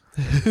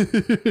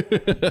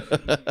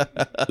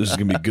 this is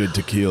going to be good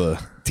tequila.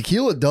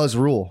 Tequila does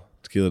rule.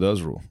 Tequila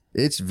does rule.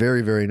 It's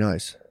very, very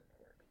nice.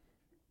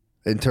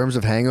 In terms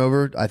of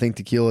hangover, I think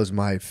tequila is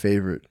my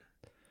favorite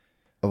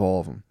of all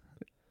of them.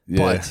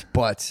 Yeah.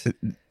 But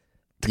you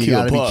Tequila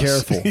got to be plus.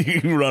 careful.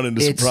 You run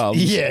into some It's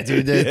problems. yeah,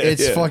 dude.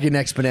 It's fucking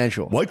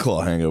exponential. White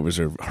Claw hangovers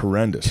are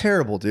horrendous.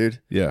 Terrible, dude.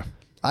 Yeah.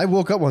 I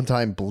woke up one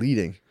time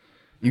bleeding.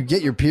 You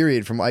get your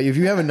period from if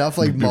you have enough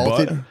like Your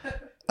malted.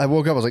 butt? I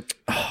woke up. I was like,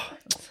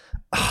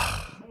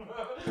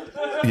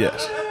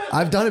 Yes.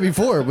 I've done it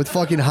before with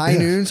fucking high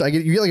noons. You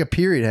get like a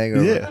period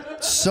hangover. Yeah.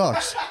 It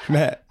sucks.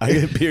 Matt, I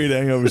get period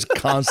hangovers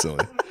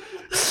constantly.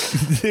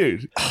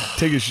 Dude,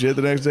 take a shit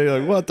the next day. You're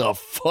like, what the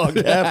fuck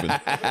happened?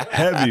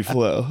 Heavy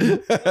flow.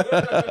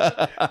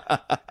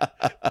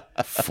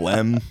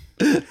 Phlegm.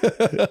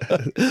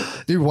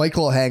 Dude, White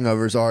Claw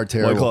hangovers are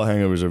terrible. White Claw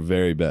hangovers are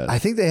very bad. I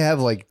think they have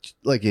like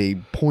a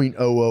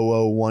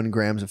 0.0001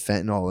 grams of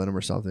fentanyl in them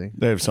or something.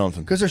 They have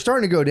something. Because they're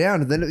starting to go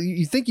down. And then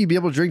you think you'd be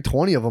able to drink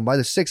 20 of them. By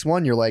the sixth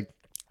one, you're like,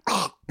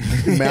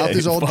 your mouth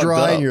is all fucked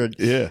dry. up. And you're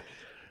Yeah.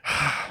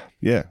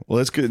 Yeah. Well,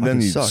 that's good. Then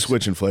you sucks.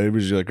 switching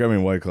flavors. You're like, grab me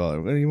a White Claw.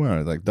 What do you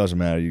want? Like, doesn't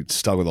matter. You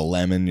stuck with a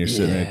lemon. You're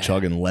sitting there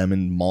chugging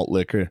lemon malt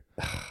liquor.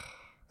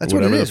 That's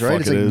what it Whatever the is, right? fuck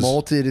It's it like is.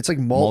 malted. It's like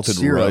malt Malted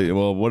syrup. right.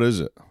 Well, what is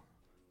it?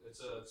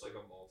 It's like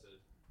a malted.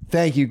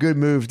 Thank you. Good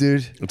move,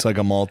 dude. It's like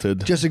a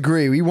malted. Just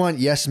agree. We want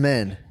yes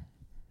men.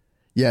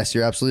 Yes,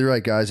 you're absolutely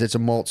right, guys. It's a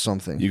malt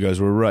something. You guys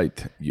were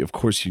right. Of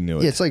course you knew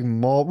it. Yeah, it's like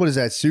malt. What is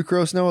that?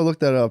 Sucrose? No, I looked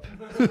that up.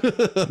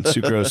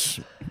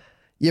 Sucrose.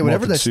 Yeah,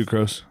 whatever Malted that's.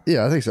 sucrose.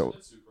 Yeah, I think so.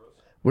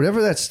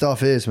 Whatever that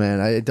stuff is, man,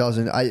 it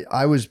doesn't.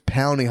 I was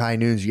pounding high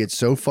noons. You get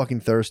so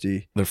fucking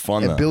thirsty. They're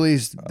fun, And though.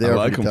 Billy's, they're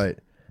like pretty 'em. tight.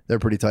 They're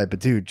pretty tight. But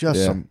dude, just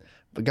Yeah.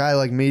 a guy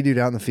like me, dude,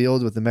 out in the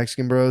field with the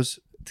Mexican bros,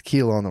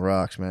 tequila on the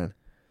rocks, man.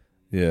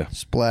 Yeah.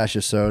 Splash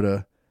of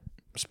soda,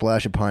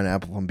 splash of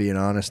pineapple. If I'm being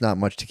honest, not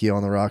much tequila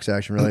on the rocks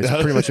action. Really, it's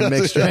pretty much a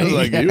mixed I was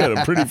drink. like, you had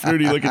a pretty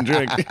fruity looking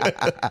drink.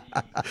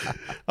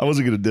 I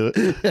wasn't gonna do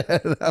it.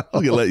 I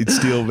was gonna let you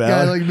steal Guy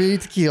Valley. like me,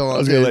 tequila. I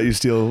was dude. gonna let you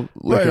steal Right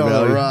Liquor on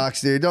Valley. the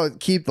rocks, dude. Don't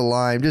keep the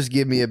lime. Just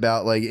give me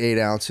about like 8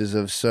 ounces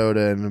of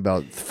soda and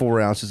about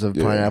 4 ounces of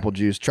pineapple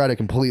juice. Try to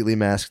completely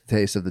mask the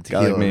taste of the Guy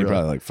tequila. like me, really.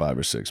 probably like 5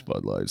 or 6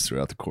 Bud Lights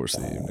throughout the course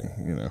of the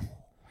evening. You know,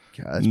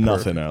 God, that's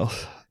nothing perfect.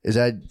 else. Is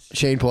that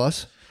Shane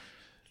Plus?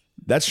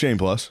 That's Shane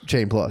Plus.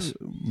 Shane Plus.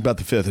 About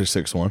the 5th or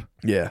 6th one.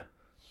 Yeah.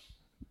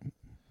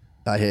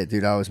 I hit,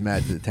 dude. I was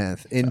mad to the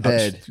 10th. In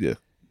bed. Yeah.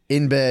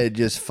 In bed,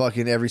 just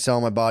fucking every cell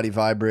in my body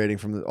vibrating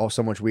from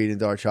so much weed and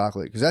dark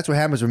chocolate. Because that's what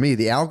happens with me.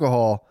 The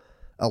alcohol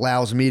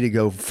allows me to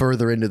go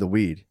further into the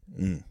weed.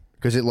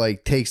 Because it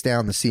like takes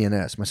down the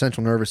CNS. My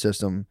central nervous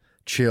system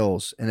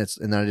chills. And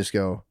then I just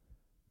go,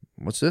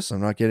 what's this?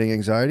 I'm not getting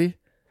anxiety?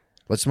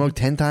 Let's smoke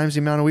 10 times the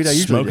amount of weed I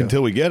usually Smoke do.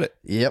 until we get it.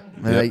 Yep.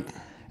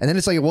 And then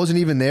it's like it wasn't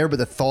even there, but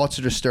the thoughts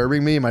are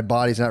disturbing me and my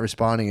body's not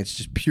responding. It's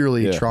just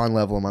purely a Yeah. Tron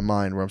level in my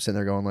mind where I'm sitting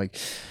there going like,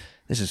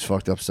 this is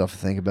fucked up stuff to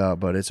think about,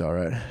 but it's all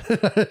right.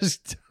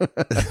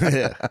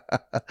 Yeah.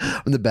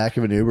 In the back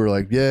of an Uber,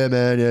 like, yeah,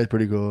 man, yeah, it's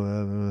pretty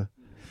cool.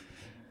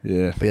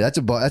 Yeah. But yeah,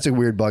 that's a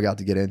weird bug out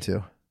to get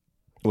into.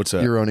 What's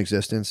that? Your own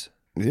existence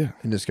Yeah.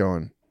 and just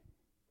going,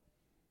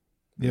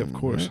 Yeah, of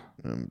course.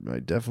 I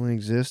definitely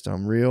exist.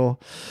 I'm real.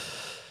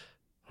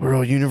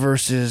 World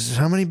universe is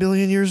how many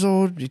billion years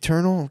old?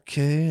 Eternal?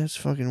 Okay, that's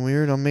fucking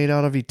weird. I'm made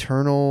out of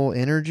eternal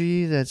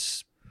energy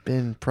that's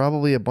been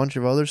probably a bunch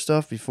of other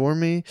stuff before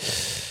me.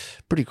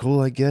 Pretty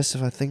cool, I guess,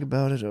 if I think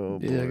about it. Oh,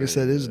 boy. Yeah, I guess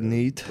that is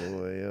neat.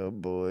 Oh,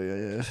 boy.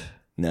 Yeah.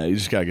 No, you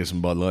just gotta get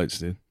some Bud Lights,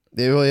 dude.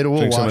 It will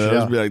Drink some wash of it those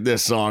out. and be like,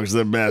 this song's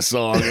the best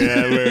song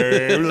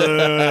ever.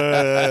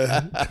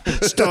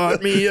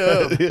 Start me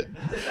up.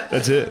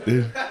 That's it,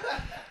 dude.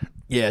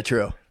 Yeah,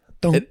 true.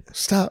 Don't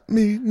stop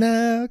me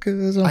now,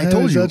 cause I'm I having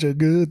told you. such a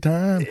good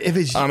time. If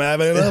it's I'm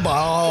having a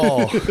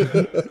ball.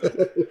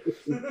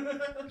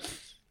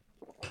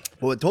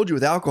 well, I told you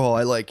with alcohol,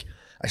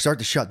 I start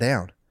to shut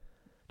down.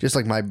 Just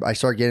like I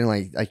start getting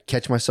like I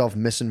catch myself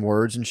missing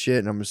words and shit,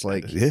 and I'm just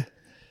like, Yeah.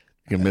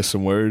 You can miss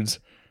some words.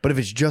 but if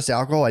it's just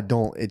alcohol, I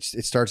don't. It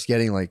starts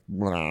getting like,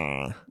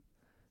 it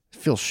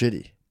feels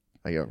shitty.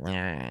 I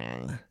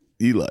go,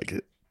 You like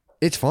it.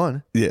 it's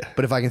fun, Yeah.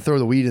 but if I can throw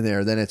the weed in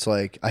there, then it's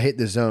like I hit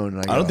the zone. And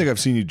I I don't go, think I've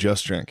seen you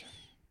just drink.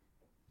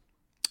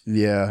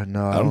 Yeah,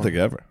 no, I don't think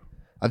ever.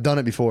 I've done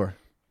it before.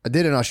 I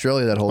did in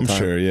Australia that whole I'm time.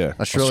 sure, yeah.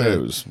 Australia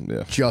was,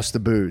 yeah. just the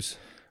booze.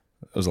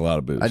 It was a lot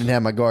of booze. I didn't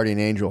have my guardian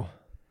angel.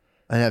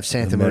 I didn't have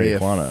Santa The Maria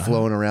marijuana.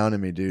 flowing around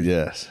in me, dude.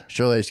 Yes.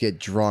 Surely I just get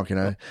drunk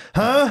and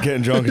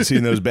Getting drunk and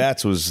seeing those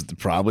bats was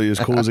probably as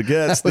cool as it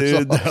gets,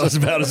 dude. That was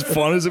about as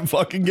fun as it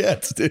fucking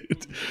gets,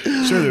 dude.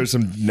 Sure, there were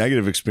some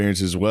negative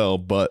experiences as well,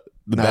 but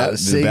the the bat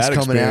cigs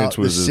coming experience out,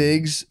 was the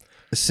cigs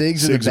and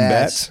cigs the and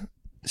bats. bats.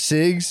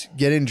 Cigs,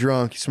 getting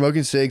drunk,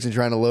 smoking cigs and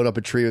trying to load up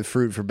a tree with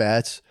fruit for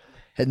bats.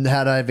 And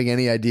not having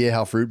any idea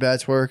how fruit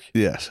bats work.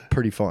 Yes,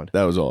 Pretty fun.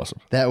 that was awesome.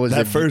 That was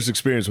That first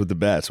experience with the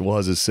bats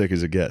was as sick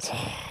as it gets.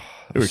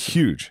 They were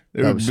huge.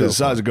 They were was the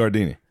so size of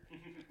Gardini.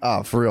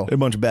 Oh, for real. There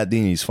were a bunch of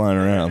Batdinis flying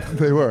around.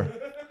 They were.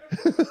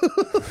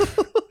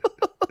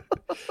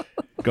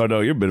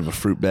 Gardo, you're a bit of a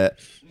fruit bat.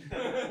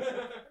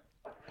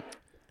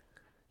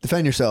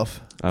 Defend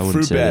yourself. I wouldn't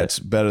Fruit say bats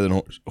better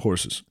than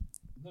horses.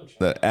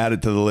 That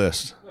added to the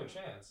list. No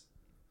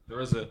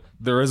chance.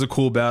 There is a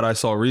cool bat I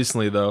saw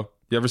recently though.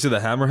 You ever see the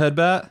hammerhead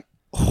bat?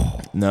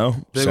 No,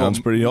 Big sounds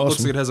old- pretty Looks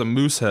awesome. like it has a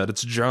moose head.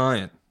 It's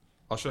giant.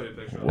 I'll show you a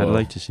picture. that. I'd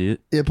like to see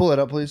it. Yeah, pull that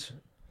up, please.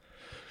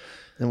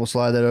 And we'll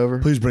slide that over.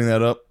 Please bring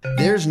that up.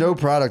 There's no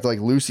product like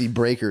Lucy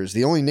Breakers,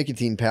 the only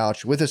nicotine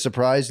pouch with a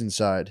surprise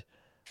inside.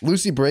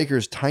 Lucy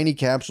Breakers tiny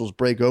capsules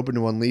break open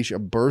to unleash a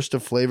burst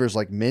of flavors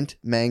like mint,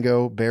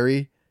 mango,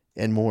 berry,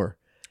 and more.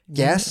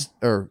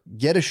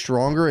 Get a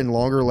stronger and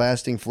longer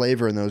lasting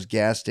flavor in those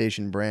gas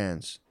station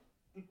brands.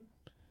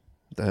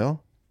 What the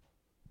hell?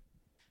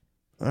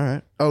 All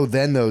right. Oh,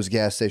 then those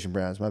gas station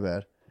brands. My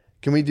bad.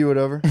 Can we do it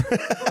over?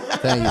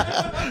 Thank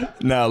you.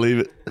 Nah, leave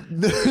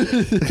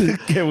it.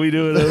 Can we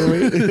do it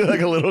over? You're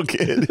like a little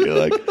kid. You're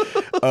like,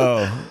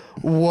 oh.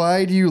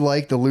 Why do you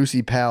like the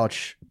Lucy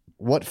pouch?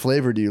 What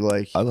flavor do you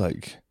like? I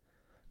like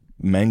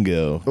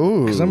mango.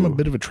 Ooh. Because I'm a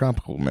bit of a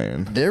tropical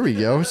man. There we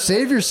go.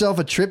 Save yourself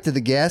a trip to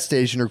the gas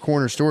station or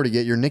corner store to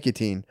get your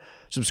nicotine.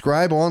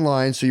 Subscribe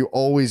online so you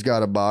always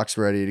got a box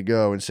ready to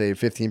go and save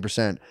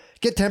 15%.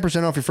 Get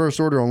 10% off your first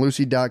order on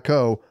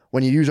Lucy.co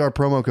when you use our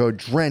promo code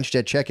DRENCHED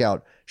at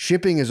checkout.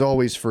 Shipping is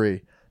always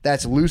free.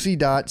 That's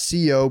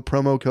Lucy.co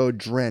promo code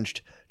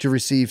DRENCHED to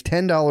receive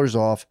 $10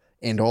 off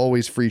and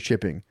always free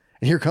shipping.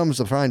 And here comes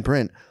the fine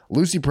print.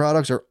 Lucy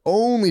products are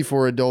only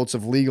for adults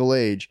of legal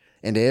age,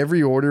 and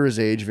every order is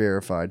age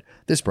verified.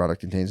 This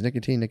product contains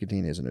nicotine.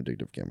 Nicotine is an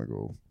addictive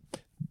chemical.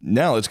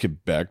 Now let's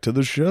get back to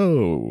the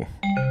show.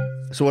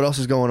 So what else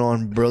is going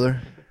on,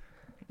 brother?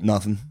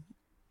 Nothing.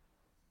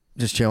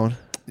 Just chilling.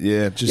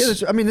 Yeah,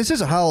 just this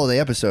is a holiday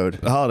episode.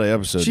 a holiday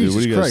episode, dude. What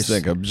Jesus do you guys Christ.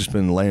 think? I've just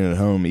been laying at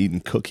home eating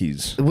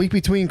cookies. The week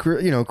between,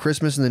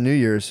 Christmas and the New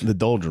Year's. The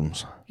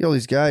doldrums. Yo,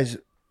 these guys.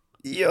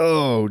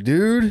 Yo,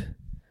 dude.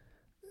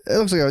 It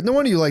looks like no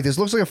wonder you like this.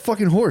 Looks like a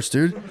fucking horse,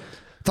 dude.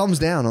 Thumbs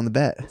down on the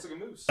bet.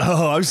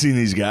 Oh, I've seen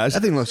these guys.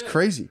 That thing looks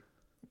crazy.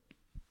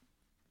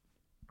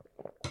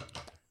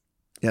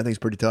 Yeah, I think it's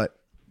pretty tight.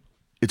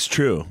 It's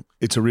true.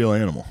 It's a real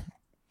animal.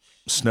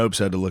 Snopes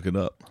had to look it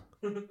up.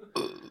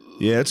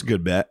 Yeah, it's a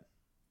good bat.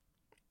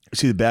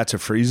 See, the bats are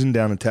freezing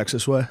down in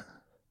Texas way.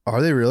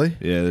 Are they really?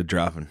 Yeah, they're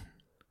dropping.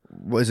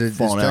 Is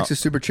Falling out. Texas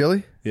super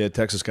chilly? Yeah,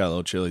 Texas got a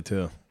little chilly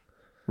too.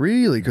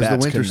 Really? Because the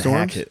Bats winter couldn't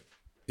storms? hack it.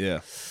 Yeah,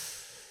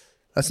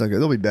 That's not good.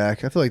 They'll be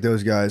back. I feel like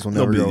those guys will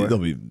never go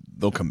away.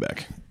 they'll come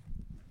back.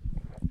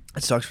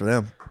 It sucks for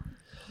them.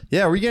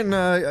 Yeah, are we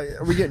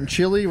getting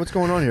chilly? What's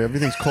going on here?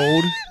 Everything's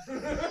cold.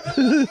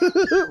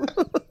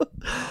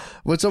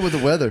 What's up with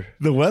the weather?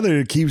 The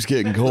weather keeps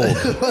getting cold.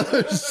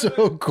 It's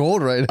so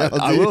cold right now.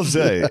 I dude. will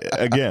say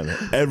again,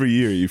 every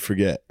year you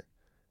forget.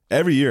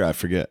 Every year I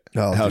forget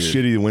Oh, how dude.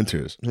 shitty the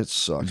winter is. It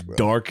sucks, bro.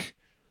 Dark.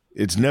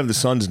 It's never the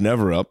sun's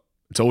never up.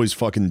 It's always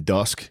fucking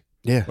dusk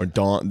Yeah. or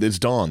dawn. It's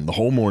dawn the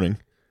whole morning.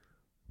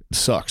 It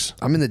sucks.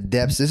 I'm in the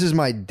depths. This is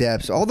my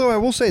depths. Although I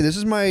will say this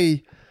is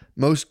my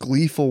most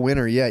gleeful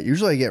winter yet.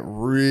 Usually I get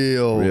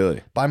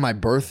Really? by my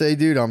birthday,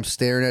 dude. I'm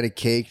staring at a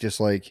cake, just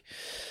like,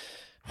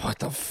 what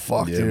the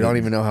fuck, Yeah, dude? I man. don't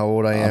even know how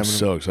old I am. I'm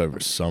so excited for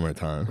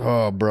summertime.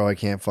 Oh, bro, I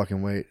can't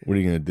fucking wait. What are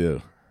you gonna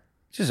do?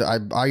 Just I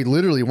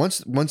literally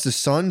once the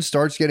sun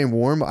starts getting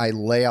warm, I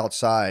lay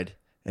outside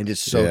and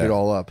just soak Yeah. it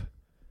all up.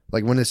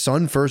 Like when the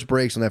sun first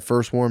breaks on that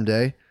first warm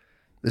day.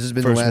 This has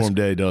been First the last warm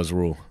day does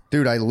rule.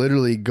 dude. I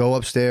literally go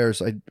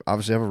upstairs. I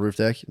obviously have a roof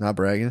deck, not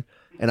bragging,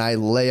 and I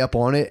lay up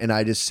on it and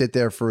I just sit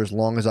there for as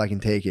long as I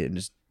can take it and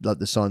just let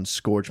the sun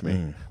scorch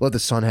me. Let the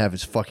sun have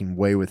its fucking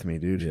way with me,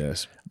 dude.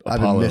 Yes, I've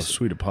been Apollo, missing-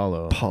 sweet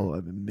Apollo. Apollo,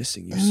 I've been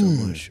missing you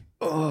so much.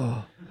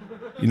 Oh,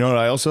 You know what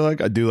I also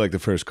like? I do like the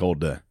first cold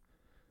day.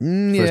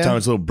 yeah. First time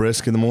it's a little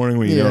brisk in the morning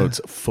when you Yeah. know it's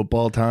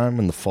football time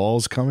and the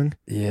fall's coming.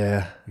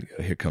 Yeah,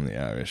 Here come the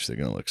Irish. They're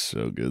gonna look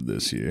so good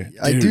this year.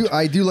 I Dude, do.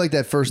 I do like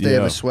that first day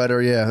of Yeah. a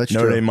sweater. Yeah, that's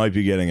Notre true. Dame might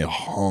be getting a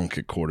honk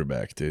at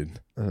quarterback, dude.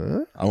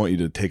 I want you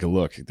to take a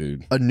look,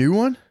 dude. A new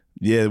one?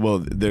 Yeah, well,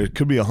 there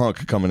could be a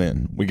hunk coming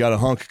in. We got a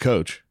hunk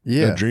coach.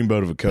 Yeah. A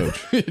dreamboat of a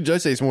coach. I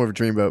say it's more of a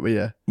dreamboat, but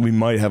yeah. We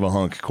might have a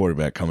hunk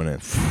quarterback coming in.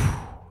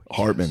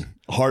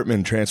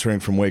 Hartman transferring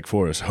from Wake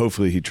Forest.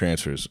 Hopefully he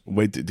transfers.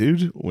 Wait,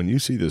 dude, when you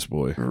see this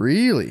boy,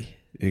 Really?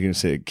 you're going to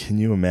say, can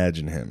you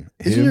imagine him?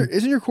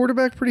 Isn't your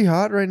quarterback pretty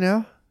hot right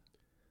now?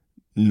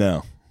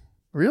 No.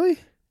 Really?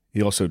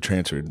 He also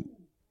transferred.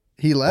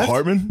 He left?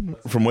 Hartman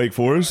from Wake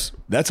Forest?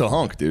 That's a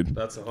hunk, dude.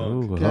 That's a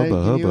hunk. Okay,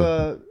 can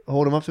you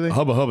hold him up to me?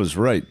 Hubba Hubba's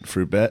right,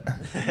 fruit bat.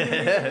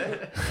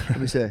 Let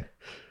me see.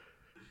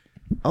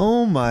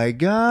 Oh my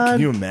God.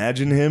 Can you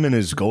imagine him in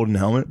his golden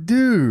helmet?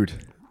 Dude.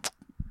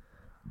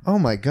 Oh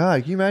my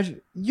God. Can you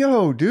imagine?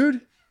 Yo,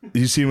 dude.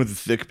 You see him with the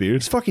thick beard?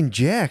 It's fucking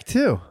Jack,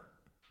 too.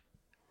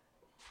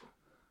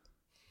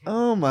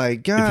 Oh my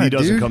God. If he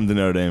doesn't dude. come to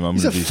Notre Dame,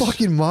 He's a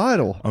fucking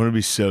model. I'm gonna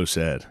be so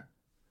sad.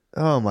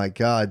 Oh my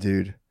God,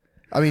 dude.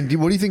 I mean,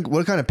 what do you think?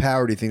 What kind of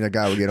power do you think that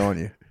guy would get on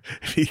you?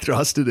 If he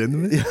thrust it into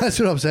me, Yeah, that's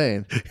what I'm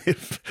saying.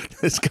 if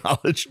this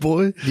college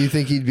boy, Do you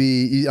think he'd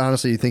be,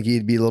 honestly, you think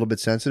he'd be a little bit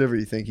sensitive or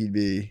you think he'd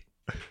be,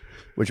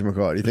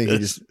 whatchamacallit? You think he'd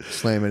just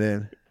slam it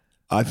in?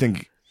 I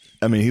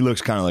mean, he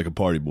looks kind of like a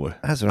party boy.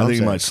 That's what I I'm think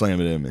saying. he might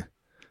slam it in me.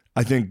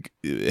 I think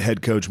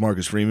head coach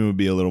Marcus Freeman would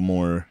be a little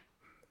more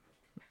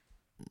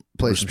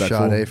Play some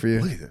respectful. shot A for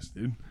you. Look at this,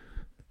 dude.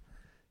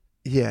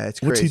 Yeah, it's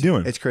crazy. What's he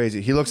doing? It's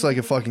crazy. He looks like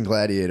a fucking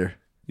gladiator.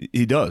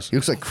 He does, He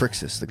looks like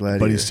Crixus, the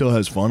gladiator. but he still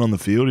has fun on the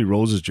field. He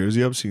rolls his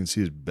jersey up so you can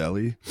see his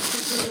belly.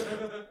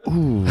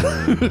 Ooh.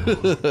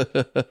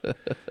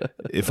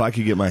 If I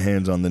could get my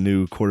hands on the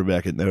new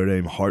quarterback at Notre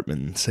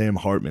Dame, Sam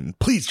Hartman,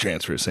 please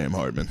transfer Sam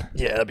Hartman.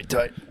 Yeah, that'd be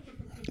tight.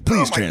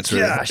 please transfer.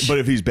 gosh. But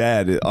if he's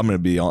bad, I'm going to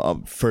be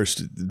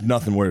first.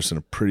 Nothing worse than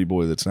a pretty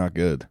boy that's not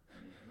good.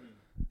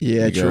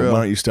 Yeah, You go, why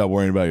don't you stop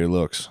worrying about your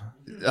looks?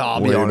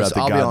 I'll be Worry honest. about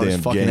the I'll be goddamn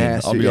honest. Fucking game.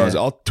 ass. I'll be honest.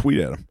 I'll tweet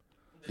at him.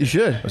 You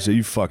should. I say,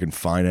 you fucking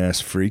fine ass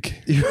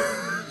freak.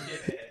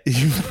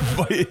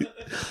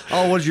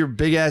 Oh, what does your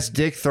big ass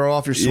dick throw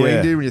off your swing,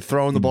 Yeah. dude, when you're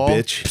throwing the ball?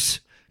 Bitch. Psst.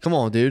 Come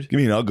on, dude. Give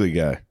me an ugly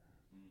guy.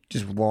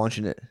 Just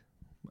launching it.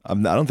 I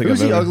don't think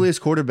Who's I've the ever.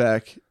 ugliest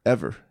quarterback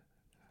ever?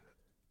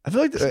 I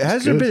feel like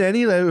has there good. been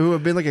any who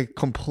have been like a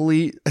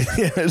complete?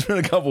 Yeah, there's been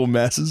a couple of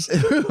messes.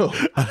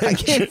 I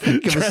can't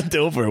think of Trent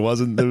Dilfer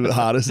wasn't the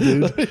hottest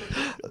dude.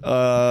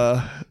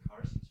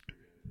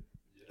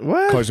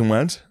 what? Carson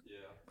Wentz.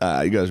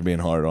 You guys are being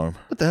hard on him.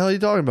 What the hell are you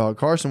talking about?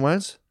 Carson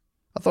Wentz?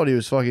 I thought he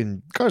was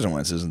fucking. Carson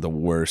Wentz isn't the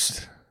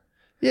worst.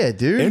 Yeah,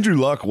 dude. Andrew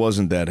Luck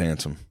wasn't that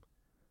handsome.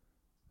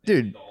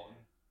 Dude,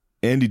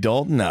 Andy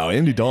Dalton? No,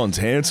 Andy Dalton's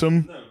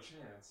handsome.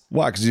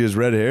 Why? Because he has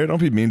red hair? Don't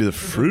be mean to the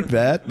fruit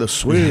bat, the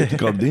sweet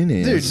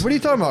Gardenias. dude, what are you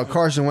talking about?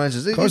 Carson Wentz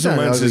is. Carson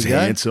Wentz is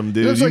handsome,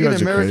 dude. He looks You like an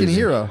guys are American crazy.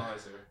 hero.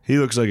 He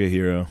looks like a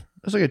hero.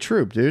 Looks like a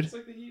troop, dude. It's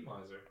like the Heat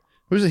Miser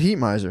Who's a heat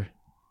miser?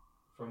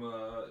 from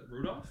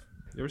Rudolph.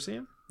 You ever see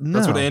him? No,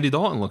 That's what Andy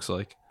Dalton looks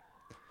like.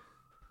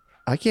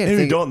 I can't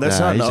Andy think. Dalton, that's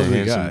Nah, not an he's a ugly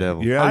handsome guy.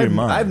 devil. You're out of your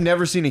mind. I've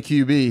never seen a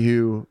QB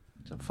who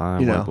It's a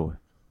fine You white know. boy.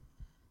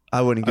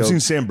 I wouldn't go. I've seen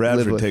Sam live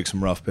Bradford with. take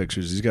some rough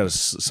pictures. He's got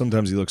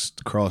sometimes he looks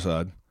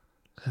cross-eyed.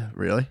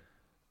 Really?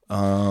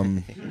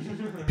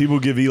 People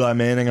give Eli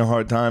Manning a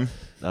hard time.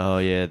 Oh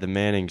yeah, the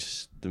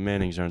Mannings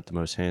aren't the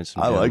most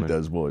handsome. I like gentlemen.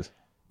 those boys.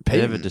 They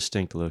have a Peyton,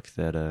 distinct look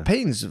that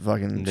Peyton's a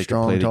fucking they can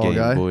strong, play the tall game.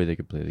 guy. Boy, they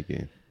can play the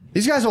game.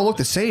 These guys all look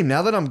the same.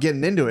 Now that I'm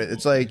getting into it,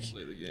 it's like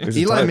There's a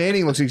Eli type.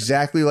 Manning looks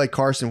exactly like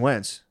Carson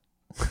Wentz.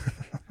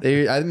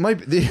 They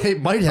might have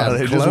Are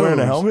they clones. just wearing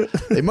a helmet?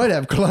 They might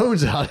have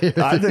clones out here.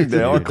 I think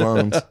they are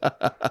clones.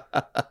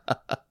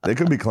 They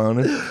could be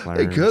cloning.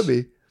 They could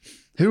be.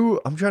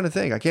 Who? I'm trying to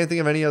think. I can't think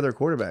of any other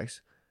quarterbacks.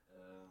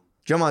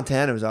 Joe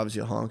Montana was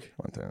obviously a hunk.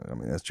 I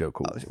mean, that's Joe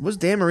Cool. Was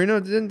Dan Marino?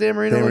 Didn't Dan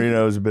Marino? Dan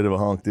Marino is a bit of a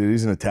hunk, dude.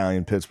 He's an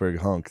Italian Pittsburgh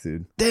hunk,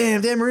 dude.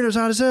 Damn, Dan Marino's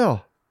hot as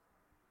hell.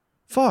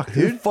 Fuck,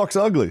 Who dude. the fuck's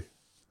ugly?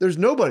 There's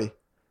nobody.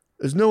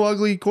 There's no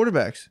ugly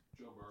quarterbacks.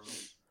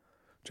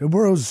 Joe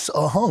Burrow's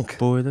a hunk.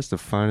 Boy, that's the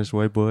finest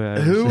white boy I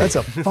ever Who? seen. That's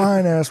a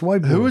fine ass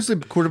white boy. Who was the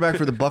quarterback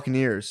for the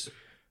Buccaneers?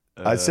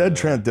 I said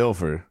Trent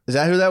Dilfer. Is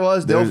that who that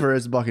was? There's- Dilfer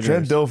is the Buccaneers.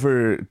 Trent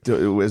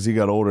Dilfer, as he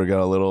got older,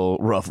 got a little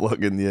rough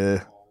looking.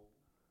 Yeah.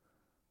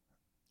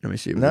 Let me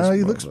see. No,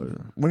 he looks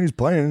when he's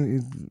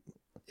playing.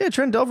 Yeah,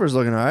 Trent Dilfer's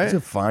looking all He's a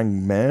right.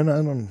 fine man.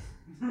 I don't.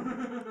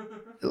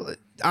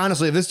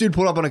 Honestly, if this dude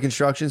pulled up on a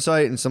construction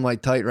site and some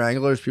like tight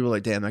Wranglers, people are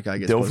like, damn, that guy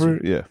gets Dilfer,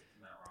 pussy. yeah.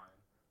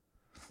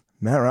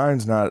 Matt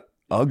Ryan's not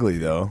ugly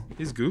though.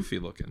 He's goofy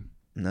looking.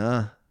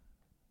 Nah.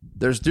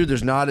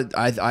 There's not.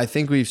 I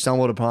think we've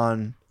stumbled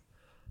upon.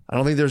 I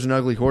don't think there's an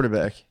ugly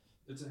quarterback.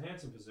 It's a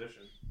handsome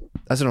position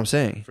That's what I'm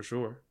saying. for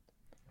sure.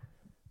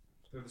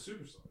 They're the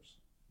superstars.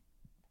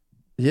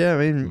 Yeah, I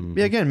mean,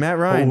 yeah, again, Matt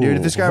Ryan, dude.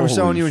 If this guy was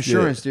selling you Holy shit.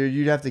 insurance, dude,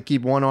 you'd have to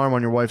keep one arm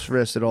on your wife's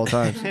wrist at all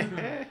times.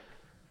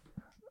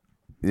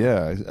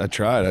 Yeah, I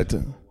tried.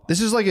 This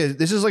is like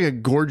a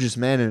gorgeous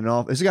man in an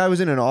office. If this guy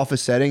was in an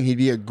office setting, he'd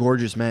be a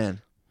gorgeous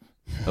man.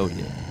 Oh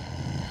yeah.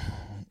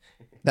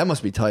 That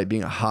must be tight,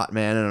 being a hot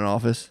man in an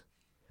office.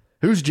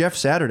 Who's Jeff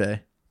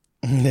Saturday?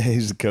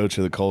 He's the coach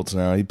of the Colts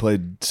now. He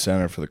played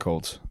center for the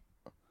Colts.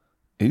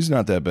 He's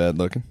not that bad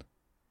looking.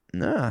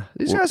 Nah,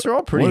 these guys are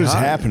all pretty What is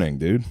hot. happening,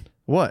 dude?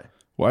 What?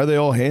 Why are they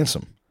all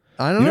handsome?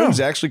 I don't You know know. who's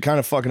actually kind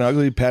of fucking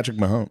ugly? Patrick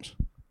Mahomes.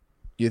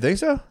 You think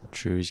so?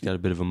 True, he's got a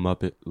bit of a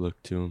Muppet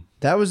look to him.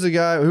 That was the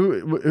guy.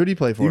 Who did he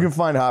play for? You can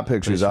find hot Plays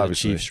pictures, for the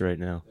obviously. Chiefs right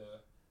now.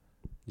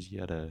 He's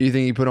got a. You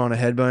think he put on a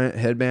headband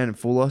and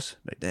fool us?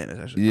 Like, damn, it's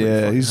actually pretty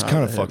Yeah, fucking he's hot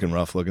kind of right here. fucking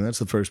rough looking. That's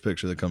the first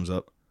picture that comes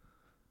up.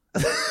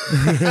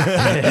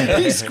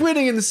 He's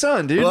squinting in the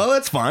sun, dude. Well,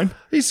 that's fine.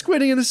 He's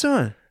squinting in the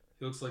sun.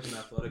 He looks like an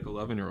athletic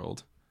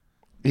 11-year-old.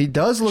 He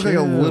does look like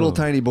a little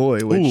tiny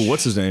boy. Which, Ooh,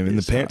 what's his name in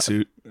the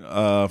pantsuit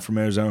from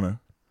Arizona,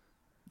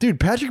 dude?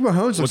 Patrick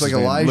Mahomes looks What's like his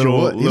name? Elijah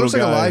Wood. He Little looks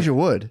like guy. Elijah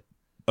Wood.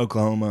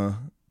 Oklahoma?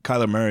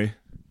 Kyler Murray.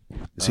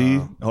 Is he?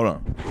 Hold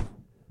on.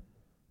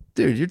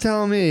 Dude, you're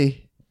telling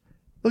me?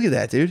 Look at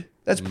that, dude.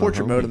 That's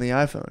portrait mode on the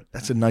iPhone.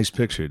 That's a nice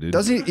picture, dude.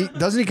 Doesn't he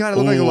kind of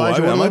look like Ooh,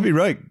 Elijah I Wood? might be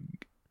right.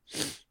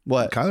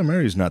 What? Kyler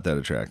Murray's not that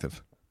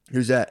attractive.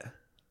 Who's that?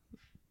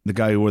 The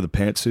guy who wore the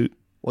pantsuit,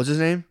 What's his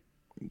name?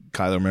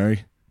 Kyler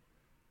Murray.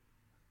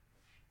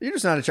 You're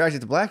just not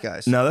attracted to black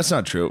guys. No, that's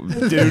not true,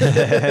 dude.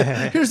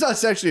 You're just not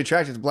sexually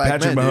attracted to black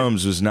Patrick men.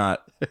 Mahomes was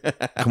not.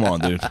 Come on,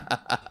 dude.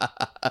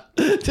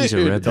 He's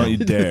a red. Don't you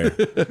dare.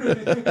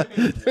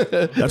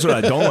 That's what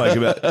I don't like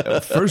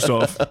about. First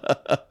off,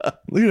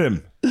 look at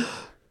him.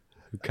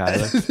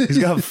 Kyler. He's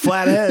got a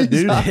flat head,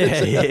 dude.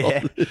 yeah.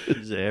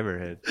 He's a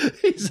hammerhead.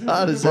 He's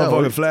hot as hell.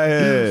 Motherfucking flat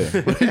head.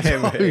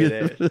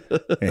 Hammerhead.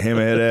 A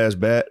hammerhead ass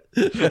bat.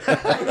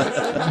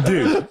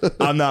 Dude,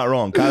 I'm not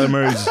wrong. Kyler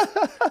Murray's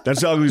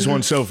that's the ugliest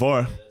one so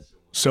far.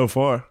 So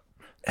far.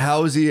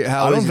 How is he?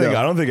 How I is he?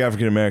 don't think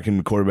African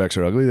American quarterbacks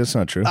are ugly. That's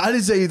not true. I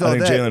didn't say you thought I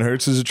think that. Jalen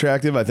Hurts is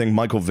attractive. I think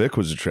Michael Vick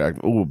was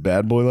attractive. Oh,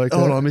 bad boy like that.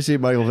 Hold on, let me see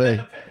Michael Vick.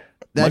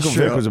 That's Michael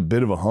true. Vick was a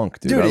bit of a hunk,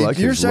 dude. Dude, I like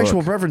your his sexual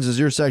look. preferences.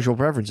 Your sexual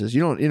preferences.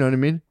 You know what I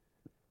mean?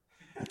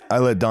 I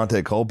let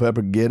Dante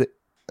Culpepper get it.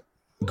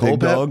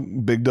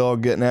 Big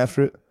dog getting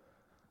after it.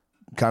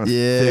 Kind of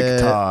thick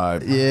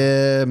type.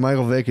 Yeah,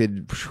 Michael Vick,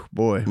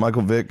 boy,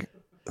 Michael Vick,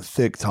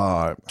 thick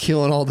type.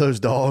 killing all those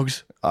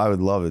dogs. I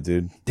would love it,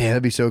 dude. Damn,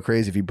 that'd be so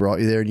crazy if he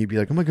brought you there and you'd be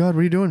like, "Oh my god, what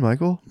are you doing,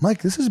 Michael?"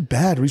 Mike, this is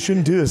bad. We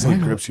shouldn't do this. And he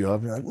grips you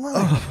up. You're like,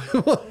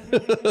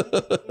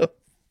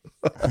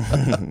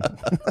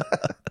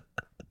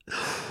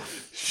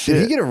 Shit.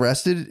 Did he get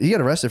arrested? He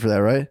got arrested for that,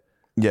 right?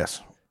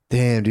 Yes.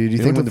 Damn, dude. Do you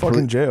He think went to when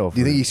fucking jail. Do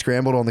you think he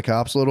scrambled on the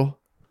cops a little?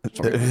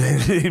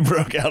 He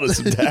broke out of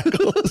some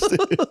tackles,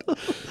 dude.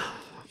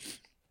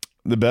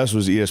 The best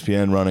was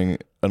ESPN running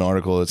an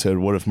article that said,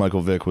 "What if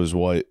Michael Vick was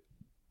white?"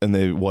 And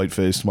they white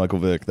faced Michael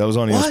Vick. That was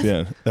on What?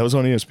 ESPN. That was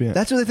on ESPN.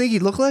 That's what they think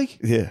he'd look like.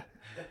 Yeah.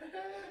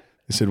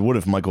 They said, "What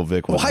if Michael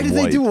Vick was Why did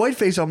white?" they do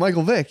whiteface on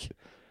Michael Vick?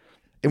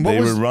 And what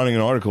They was were running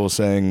an article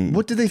saying,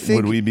 What did they think?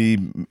 Would we be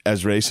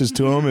as racist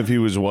to him if he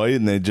was white?"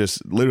 And they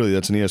just literally,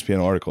 that's an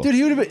ESPN article dude?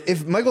 He would have been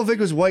if Michael Vick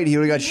was white. He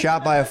would have got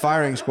shot by a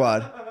firing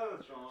squad.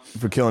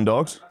 for killing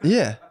dogs.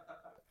 Yeah,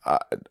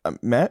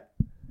 Matt,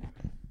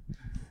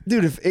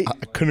 dude. If I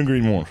couldn't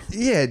agree more.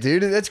 yeah,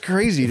 dude, that's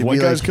crazy. To White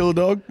be guys like, kill a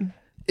dog.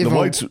 If The a-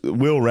 whites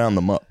will round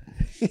them up.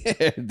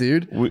 yeah,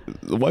 dude.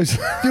 The whites,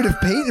 Dude, if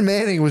Peyton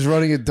Manning was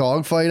running a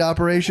dogfight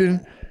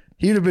operation,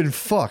 he'd have been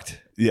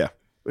fucked. yeah.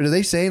 Are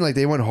they saying like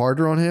they went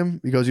harder on him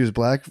because he was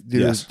black due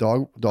to Yes. his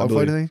dog believe.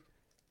 fighting thing?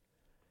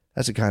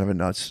 That's a kind of a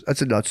nuts.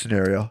 That's a nuts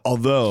scenario.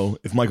 Although,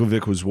 if Michael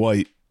Vick was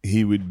white,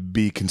 he would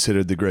be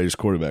considered the greatest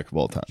quarterback of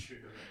all time.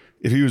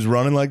 If he was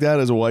running like that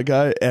as a white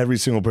guy, every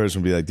single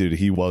person would be like, "Dude,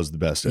 he was the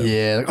best ever."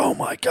 Yeah. Like, oh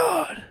my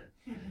god.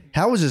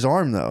 How was his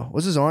arm though?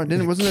 Was his arm?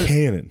 Wasn't it?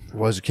 Cannon.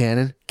 Was it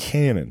cannon?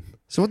 Cannon.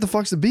 So what the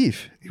fuck's the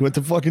beef? He went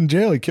to fucking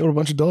jail. He killed a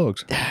bunch of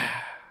dogs.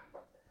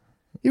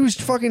 He was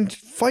fucking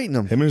fighting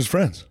them. Him and his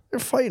friends. They're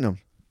fighting them.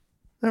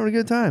 Having a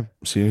good time.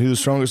 Seeing who the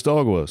strongest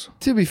dog was.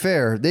 To be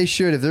fair, they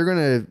should if they're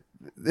gonna.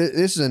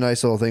 This is a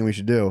nice little thing we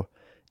should do.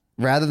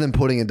 Rather than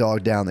putting a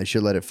dog down, they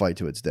should let it fight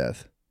to its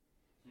death.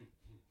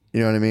 You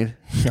know what I mean?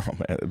 Oh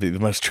man, that'd be the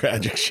most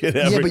tragic shit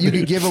ever. Yeah, but you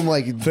dude. could give him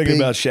like Thinking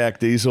about Shaq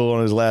Diesel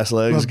on his last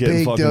legs getting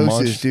big fucking doses,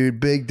 munched. dude.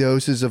 Big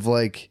doses of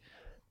like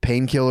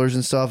painkillers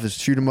and stuff. Just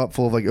shoot them up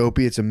full of like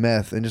opiates and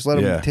meth, and just let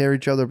them Yeah. tear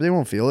each other. But they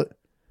won't feel it.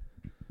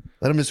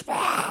 Let them just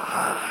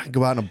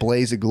go out in a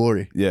blaze of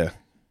glory. Yeah.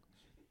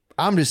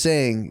 I'm just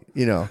saying,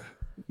 Maybe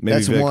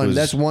that's Vic one. was-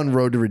 That's one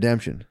road to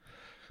redemption.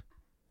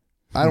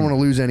 I don't want to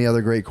lose any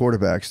other great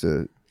quarterbacks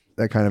to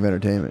that kind of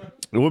entertainment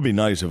It would be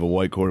nice if a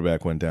white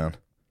quarterback went down.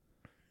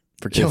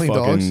 for killing if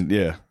dogs.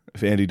 Yeah.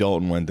 If Andy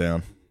Dalton went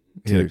down.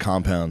 He had a Dude.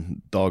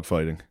 compound dog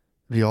fighting.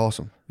 It'd be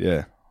awesome.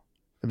 Yeah.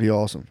 It'd be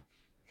awesome.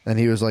 And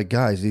he was like,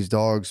 guys, these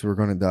dogs were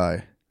going to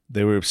die.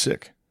 They were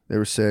sick. They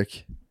were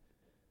sick.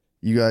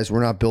 You guys were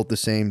not built the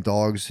same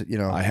dogs,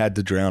 I had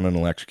to drown and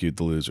electrocute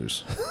the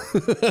losers.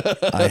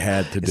 I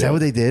had to do Is that it. what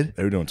they did?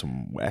 They were doing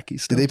some wacky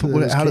stuff. Did they to put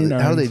those how do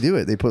canines. they do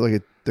it? They put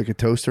like a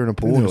toaster in a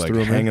pool They were and like threw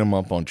them hanging in? them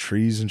up on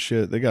trees and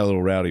shit. They got a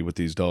little rowdy with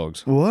these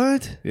dogs.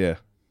 What? Yeah.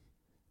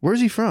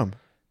 Where's he from?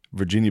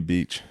 Virginia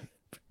Beach.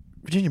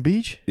 Virginia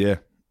Beach? Yeah.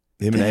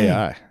 Him and Dang.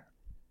 AI.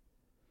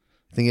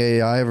 Think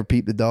AI ever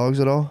peeped the dogs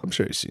at all? I'm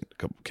sure you've seen a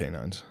couple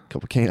canines.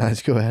 Couple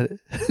canines go at it.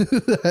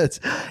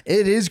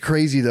 It is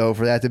crazy though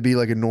for that to be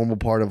like a normal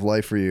part of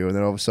life for you, and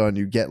then all of a sudden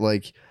you get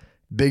like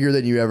bigger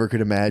than you ever could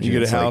imagine. You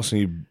get a It's like- house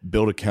and you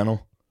build a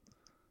kennel.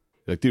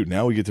 You're like, dude,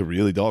 now we get to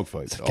really dog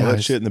fights. All that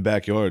guys- shit in the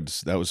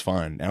backyards, that was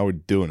fine. Now we're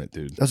doing it,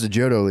 dude. that's the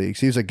Johto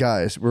leagues. He was like,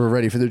 guys, we're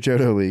ready for the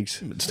Johto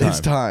leagues. It's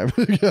time.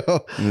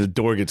 Yo. And the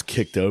door gets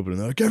kicked open and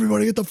they're like,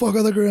 everybody get the fuck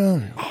on the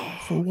ground.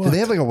 For what? Do they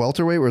have like a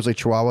welterweight where it's like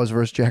Chihuahuas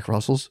versus Jack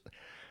Russells?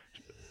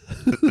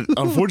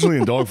 Unfortunately,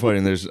 in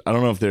dogfighting, I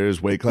don't know if there is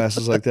weight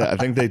classes like that. I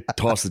think they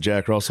toss the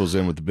Jack Russells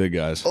in with the big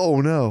guys. Oh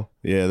no.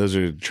 Yeah, those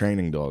are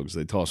training dogs.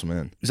 They toss them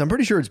in. 'Cause I'm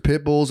pretty sure it's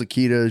pit bulls,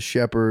 Akitas,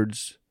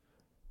 shepherds.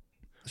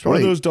 It's What are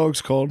probably- those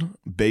dogs called?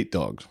 Bait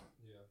dogs.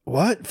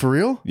 What? For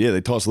real? Yeah,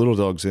 they toss little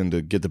dogs in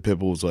to get the pit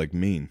bulls like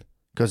mean.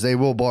 Because they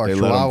will bark. They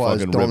let 'em Chihuahuas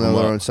fucking don't rip know 'em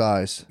their up. own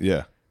size.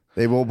 Yeah.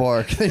 They will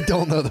bark. They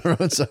don't know their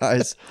own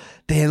size.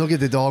 Damn, look at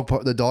the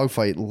dog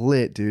fight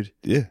lit, dude.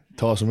 Yeah.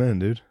 Toss them in,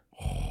 dude.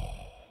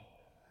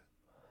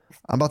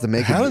 I'm about to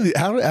make How it. did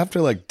how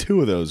after like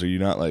two of those are you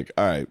not like,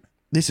 all right,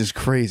 This is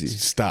crazy.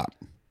 stop?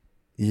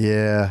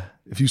 Yeah.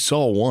 If you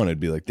saw one, it'd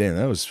be like, damn,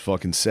 that was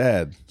fucking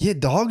sad. Yeah,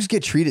 dogs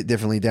get treated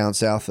differently down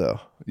south though.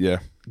 Yeah.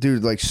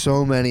 Dude, like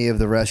so many of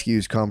the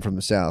rescues come from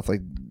the south.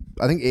 Like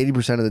I think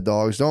 80% of the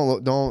dogs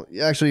don't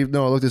actually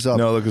no, look this up.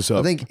 No, look this up.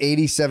 I think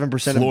 87%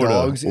 of Florida,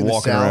 dogs in the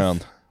walking south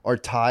around. are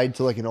tied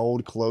to like an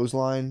old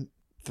clothesline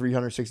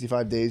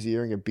 365 days a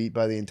year and get beat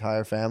by the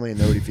entire family and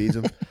nobody feeds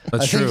them.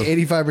 That's I true.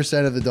 think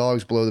 85% of the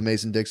dogs below the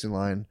Mason-Dixon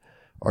line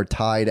are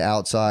tied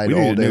outside We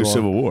all need a day new long.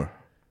 Civil War.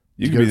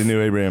 You could go be the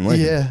new Abraham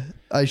Lincoln. Yeah,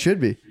 I should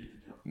be.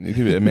 You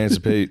could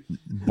emancipate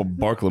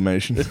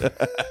barclamation.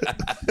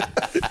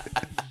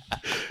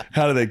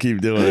 How do they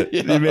keep doing it?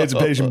 The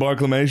emancipation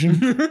barclamation?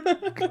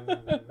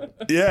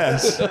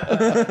 Yes.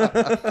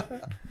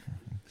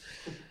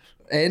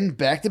 And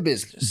back to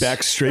business.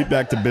 Straight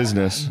back to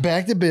business.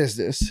 Back to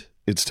business.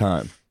 It's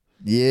time.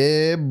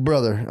 Yeah,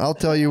 brother. I'll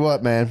tell you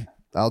what, man.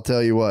 I'll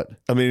tell you what.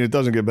 I mean, it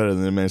doesn't get better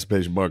than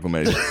emancipation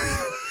barclamation.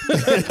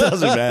 It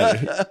doesn't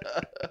matter.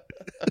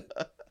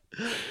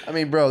 I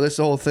mean, bro, this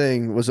whole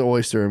thing was an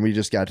oyster, and we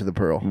just got to the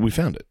pearl. We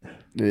found it.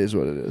 It is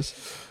what it is.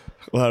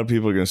 A lot of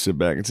people are going to sit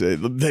back and say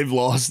they've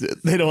lost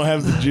it. They don't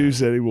have the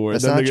juice anymore.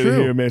 That's then not they're going to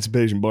true. hear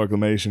emancipation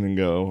barclamation and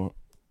go,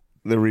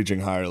 they're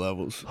reaching higher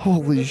levels.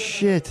 Holy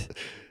shit.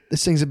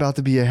 This thing's about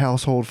to be a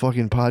household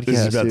fucking podcast, This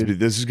is about dude. to be.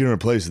 This is going to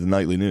replace the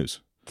nightly news.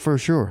 For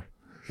sure.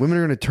 Women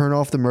are going to turn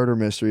off the murder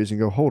mysteries and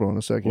go, hold on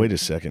a second. Wait a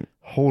second.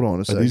 Hold on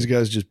a Are second. these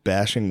guys just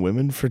bashing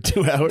women for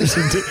 2 hours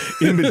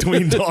in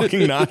between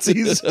talking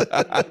Nazis?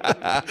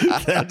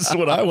 That's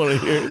what I want to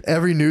hear.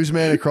 Every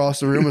newsman across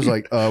the room was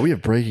like, we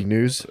have breaking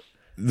news.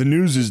 The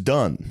news is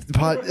done.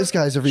 This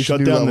guy's have reached Shut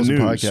new down the levels of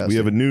news. podcasting. We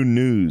have a new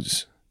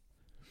news.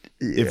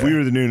 If we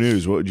were the new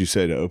news, what would you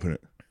say to open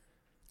it?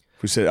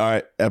 If we said, all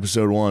right,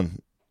 episode 1,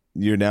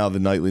 you're now the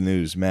nightly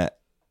news, Matt.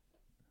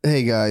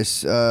 Hey,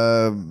 guys.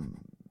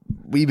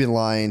 We've been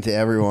lying to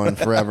everyone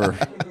forever.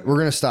 We're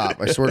going to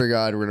stop. I swear to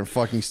God, we're going to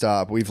fucking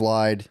stop. We've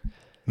lied. And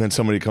then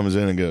somebody comes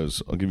in and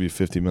goes, I'll give you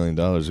 $50 million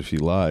if you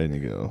lie. And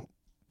you go,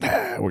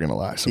 we're going to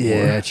lie some more.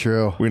 Yeah,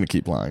 true. We're going to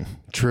keep lying.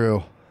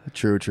 True.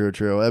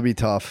 That'd be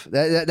tough.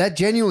 That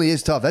genuinely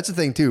is tough. That's the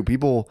thing, too.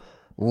 People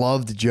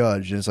love to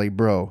judge. And it's like,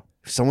 bro,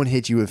 if someone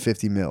hits you with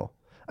 50 mil.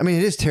 I mean,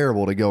 it is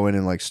terrible to go in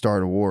and like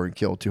start a war and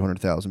kill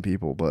 200,000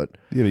 people, but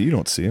Yeah, but you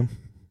don't see them.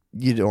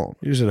 you don't.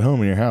 You're just at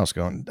home in your house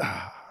going,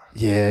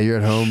 Yeah, you're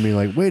at home being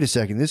like, wait a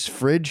second, this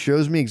fridge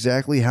shows me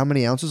exactly how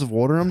many ounces of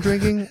water I'm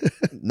drinking.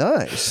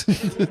 Nice.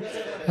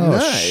 oh,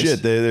 Nice.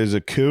 shit, there's a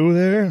coup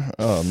there?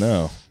 Oh,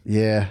 no.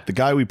 Yeah. The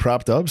guy we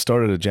propped up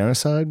started a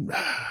genocide?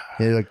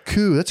 Yeah, like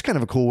coup. That's kind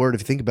of a cool word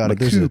if you think about But it.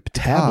 there's a Coup.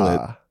 tablet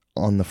Ah.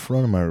 on the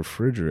front of my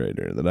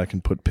refrigerator that I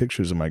can put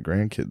pictures of my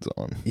grandkids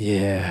on.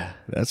 Yeah.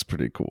 That's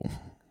pretty cool.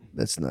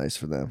 That's nice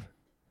for them.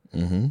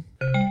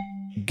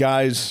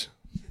 Guys,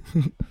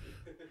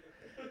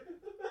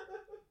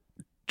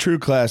 True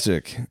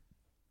Classic,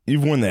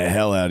 you've worn the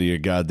hell out of your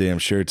goddamn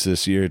shirts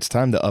this year. It's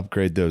time to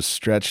upgrade those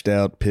stretched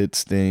out, pit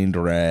stained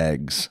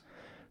rags.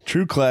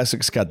 True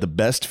Classic's got the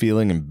best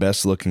feeling and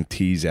best looking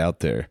tees out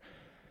there.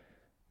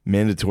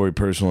 Mandatory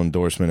personal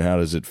endorsement. How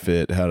does it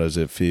fit? How does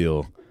it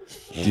feel?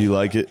 Do you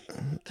like it?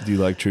 Do you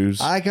like Trues?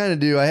 I kind of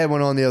do. I had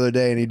one on the other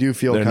day, and you do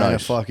feel They're kind of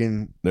nice.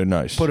 fucking They're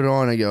nice. put it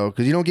on and go,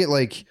 because you don't get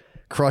like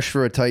crushed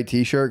for a tight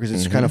t-shirt because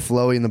it's kind of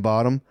flowy in the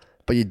bottom,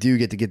 but you do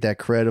get that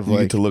cred of You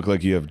like, get to look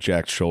like you have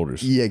jacked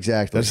shoulders. yeah,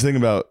 exactly. That's the thing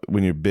about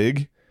when you're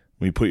big,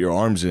 when you put your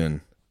arms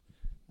in,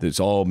 it's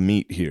all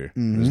meat here.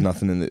 There's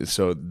nothing in it.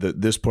 So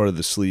this part of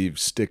the sleeve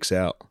sticks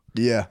out.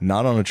 Yeah,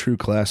 Not on a True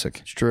Classic.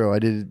 it's true. I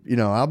did,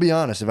 I'll be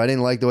honest. If I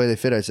didn't like the way they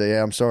fit, I'd say,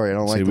 yeah, I'm sorry. I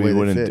don't like See, the way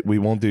they fit. we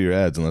won't do your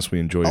ads unless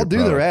we enjoy I'll your do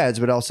product. their ads,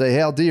 but I'll say,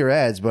 hey, I'll do your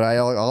ads, but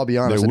I'll be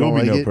honest. There I will don't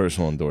be like no it.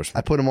 personal I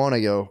endorsement. put them on. I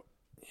go,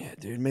 yeah,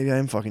 dude, maybe I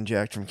am fucking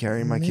jacked from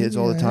carrying my kids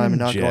all the time and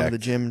not going to the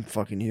jacked. gym in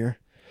fucking here.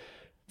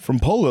 From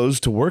polos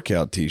to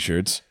workout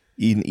t-shirts,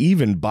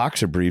 even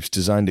boxer briefs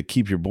designed to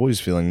keep your boys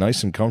feeling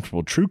nice and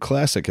comfortable, True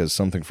Classic has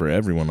something for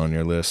everyone on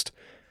your list.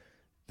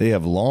 They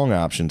have long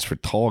options for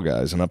tall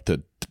guys and up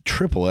to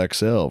triple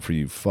XL for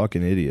you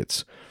fucking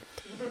idiots.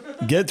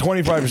 Get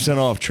 25%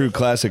 off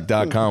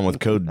trueclassic.com with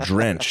code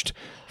DRENCHED.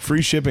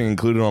 Free shipping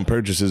included on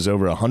purchases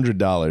over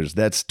 $100.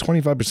 That's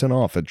 25%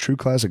 off at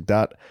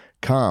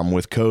trueclassic.com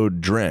with code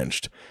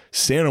DRENCHED.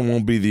 Santa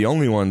won't be the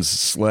only ones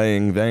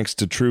slaying thanks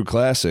to True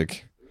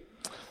Classic.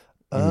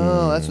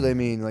 Oh, that's what they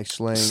mean, like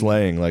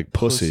Slaying like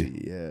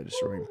pussy. Yeah,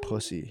 destroying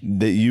pussy.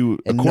 That you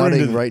And according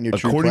nutting to right in your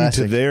True according to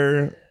Classic.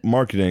 their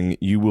marketing,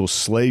 you will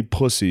slay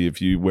pussy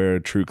if you wear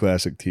a True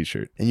Classic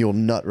t-shirt. And you'll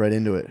nut right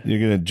into it. You're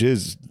gonna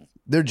jizz.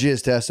 They're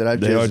jizz tested.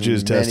 They are jizzed in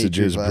jizz tested,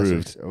 many jizz True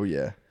approved. Classics. Oh,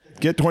 yeah.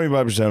 Get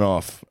 25%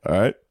 off, all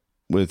right?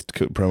 With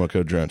promo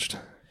code DRENCHED.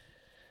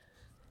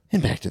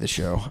 And back to the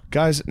show.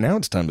 Guys, now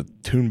it's time to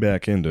tune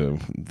back into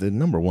the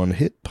 #1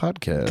 hit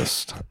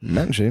podcast,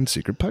 Matt and Shane's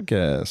Secret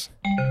Podcast.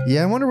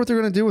 Yeah, I wonder what they're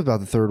going to do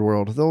about the third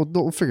world.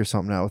 They'll figure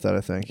something out with that,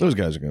 I think. Those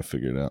guys are going to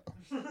figure it out.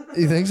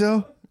 You think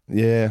so?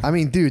 Yeah. I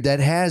mean, dude, that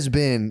has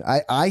been...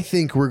 I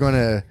think we're going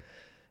to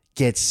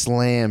get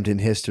slammed in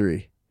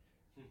history.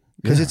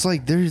 Because it's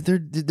like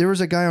there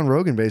was a guy on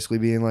Rogan basically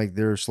being like,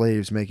 they're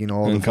slaves making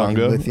all In the fucking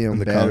Congo? lithium In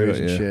the batteries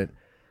Congo, and yeah. shit.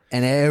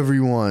 And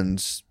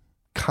everyone's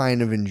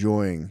kind of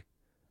enjoying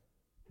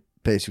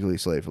basically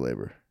slave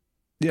labor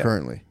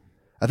currently.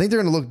 I think they're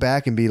going to look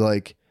back and be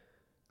like,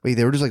 wait,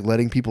 they were just like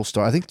letting people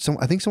starve.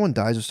 I think someone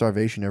dies of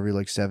starvation every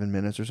like 7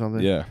 minutes or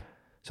something. Yeah.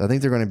 So I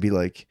think they're going to be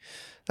like,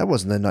 that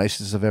wasn't the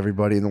nicest of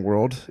everybody in the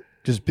world.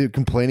 Just be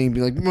complaining and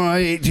be like, I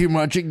ate too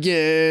much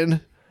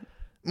again.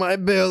 My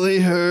belly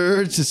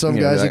hurts. And some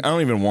Yeah, guys, like, I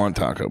don't even want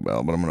Taco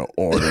Bell, but I'm gonna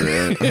order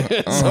it.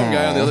 some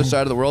guy on the other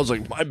side of the world's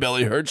like, my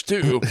belly hurts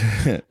too,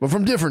 but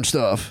from different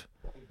stuff.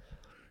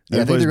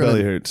 Yeah, Everybody's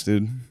belly hurts,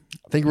 dude.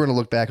 I think we're gonna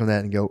look back on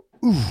that and go,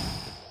 ooh,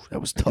 that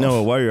was tough.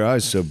 No, why are your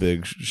eyes so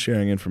big?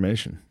 Sharing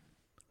information.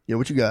 Yeah,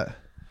 what you got?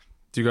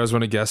 Do you guys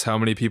want to guess how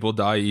many people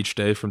die each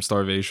day from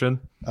starvation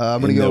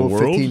I'm gonna In go the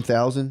world?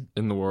 15,000.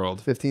 in the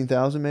world?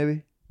 15,000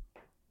 maybe.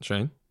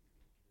 Shane?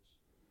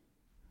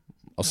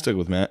 I'll stick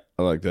with Matt.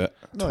 I like that.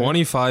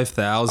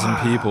 25,000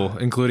 people,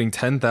 including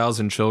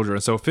 10,000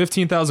 children. So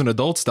 15,000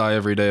 adults die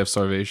every day of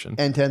starvation.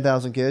 And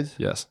 10,000 kids.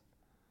 Yes.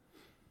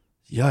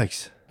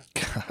 Yikes.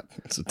 God,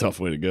 it's a tough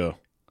way to go.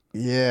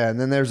 Yeah, and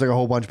then there's like a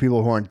whole bunch of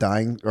people who aren't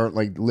dying, aren't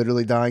like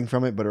literally dying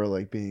from it, but are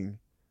like being.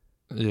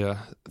 Yeah.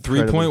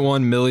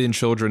 3.1 million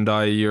children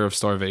die a year of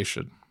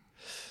starvation.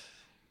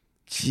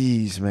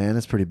 Jeez, man,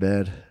 that's pretty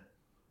bad.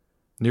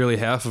 Nearly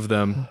half of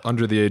them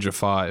under the age of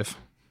 5.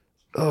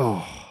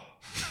 Oh,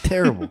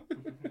 terrible,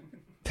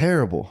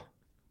 terrible.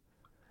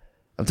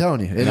 I'm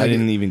telling you, And I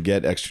didn't even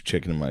get extra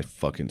chicken in my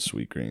fucking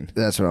sweet green.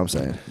 That's what I'm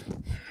saying.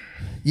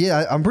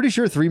 Yeah, I'm pretty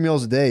sure 3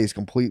 meals a day is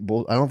complete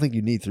bull. I don't think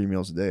you need 3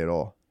 meals a day at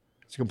all.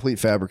 It's a complete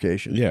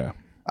fabrication. Yeah.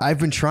 I've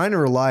been trying to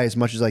rely as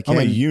much as I can.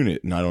 I'm a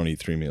unit and I don't eat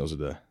 3 meals a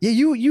day. Yeah,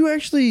 you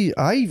actually,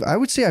 I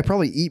would say I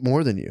probably eat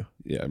more than you.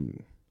 Yeah.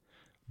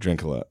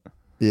 Drink a lot.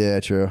 Yeah,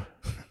 true.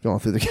 Going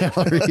through the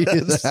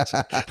calories.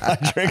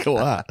 I drink a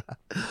lot.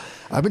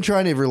 I've been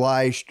trying to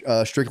rely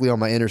strictly on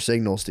my inner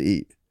signals to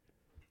eat.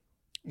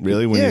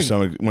 Really? When Yeah. your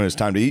stomach, when it's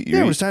time to eat, you Yeah,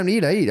 eat? when it's time to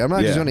eat, I eat. I'm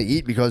not just Yeah. going to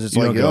eat because it's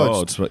You like, don't go,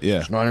 oh,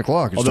 it's 9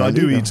 o'clock. It's Although I time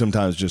to do now. eat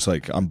sometimes just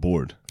like I'm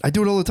bored. I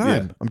do it all the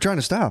time. Yeah. I'm trying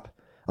to stop.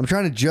 I'm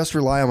trying to just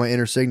rely on my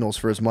inner signals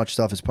for as much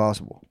stuff as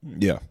possible.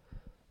 Yeah.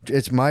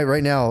 It's my,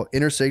 right now,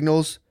 inner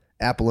signals,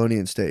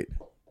 Apollonian state.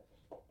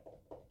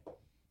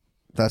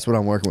 That's what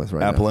I'm working with right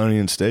now.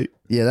 Apollonian state.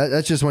 Yeah,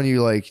 that's just when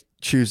you like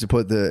choose to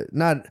put the,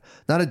 not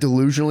a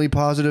delusionally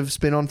positive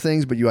spin on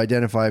things, but you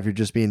identify if you're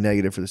just being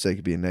negative for the sake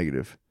of being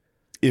negative.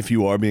 If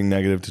you are being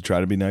negative, to try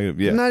to be negative.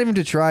 Yeah. Not even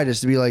to try,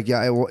 just to be like,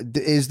 yeah,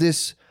 is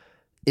this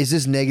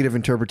negative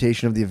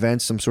interpretation of the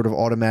event some sort of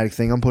automatic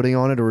thing I'm putting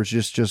on it, or is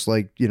just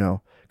like, you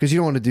know, because you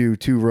don't want to do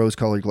 2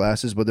 rose-colored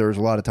glasses, but there's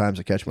a lot of times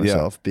I catch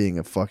myself being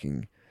a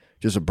fucking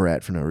just a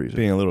brat for no reason.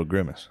 Being a little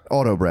grimace.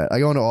 Auto brat. I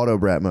go into auto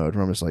brat mode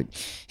where I'm just like,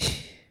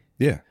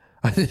 Yeah.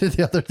 I did it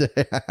the other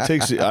day.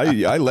 Takes.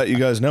 I let you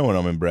guys know when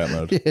I'm in brat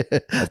mode.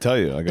 I tell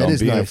you, I go, That I'm is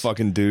being a nice.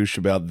 fucking douche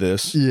about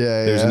this.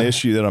 Yeah, There's an yeah.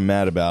 issue that I'm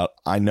mad about.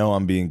 I know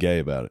I'm being gay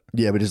about it.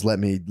 Yeah, but just let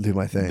me do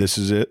my thing. This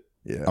is it.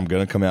 Yeah. I'm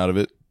gonna come out of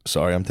it.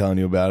 Sorry, I'm telling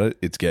you about it.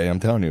 It's gay. I'm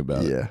telling you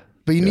about it. Yeah.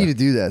 But you need to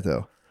do that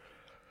though.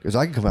 Because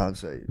I can come out and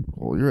say,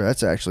 well,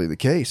 that's actually the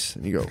case.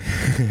 And you go,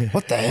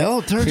 what the hell?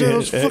 It turns out it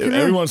was fucking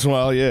Every right. once in a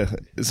while, yeah,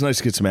 it's nice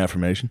to get some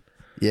affirmation.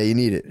 Yeah, you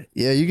need it.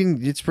 Yeah, you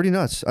can. It's pretty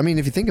nuts. I mean,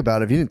 if you think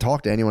about it, if you didn't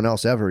talk to anyone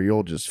else ever,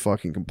 you'll just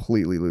fucking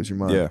completely lose your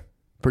mind. Yeah.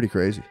 Pretty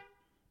crazy.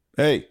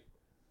 Hey,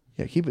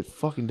 Yeah, keep it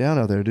fucking down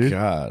out there, dude.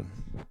 God,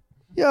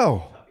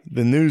 Yo.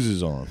 the news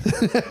is on.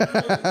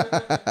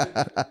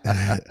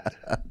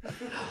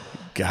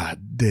 God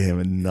damn,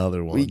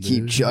 another one. We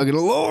keep dude. chugging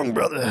along,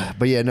 brother.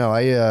 But yeah, no,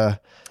 that'll I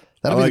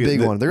be like the it.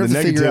 big one. They're going to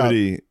the figure out.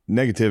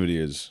 negativity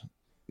is,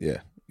 yeah.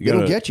 You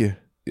It'll gotta, get you.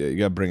 yeah, you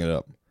gotta bring it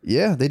up.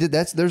 Yeah, they did.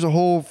 There's a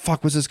whole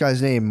what's this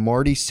guy's name?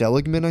 Marty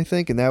Seligman, I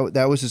think, and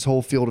that was his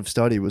whole field of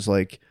study was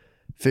like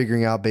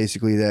figuring out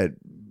basically that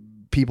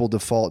people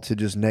default to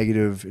just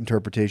negative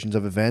interpretations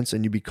of events,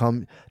 and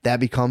that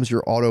becomes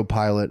your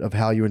autopilot of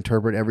how you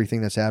interpret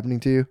everything that's happening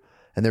to you.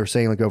 And they were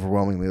saying like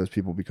overwhelmingly those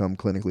people become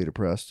clinically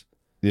depressed.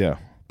 Yeah.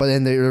 But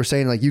then they were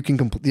saying like you can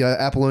the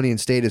Apollonian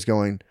state is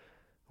going,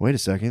 wait a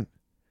second,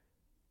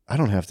 I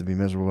don't have to be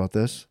miserable about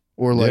this.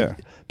 Or like Yeah.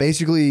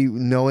 basically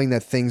knowing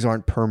that things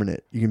aren't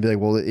permanent. You can be like,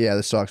 well, yeah,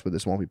 this sucks, but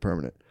this won't be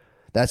permanent.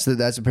 That's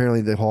apparently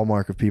the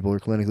hallmark of people who are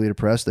clinically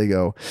depressed. They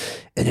go,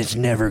 and it's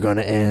never going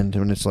to end.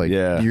 And it's like,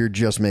 Yeah. you're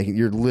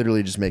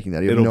literally just making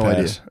that. You have It'll no pass.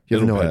 idea. You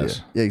have It'll no pass.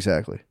 idea. Yeah,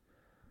 exactly.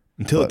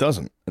 Until it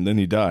doesn't, and then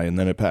you die, and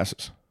then it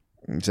passes.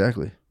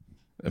 Exactly.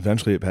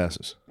 Eventually, it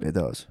passes. It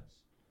does.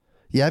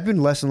 Yeah, I've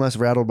been less and less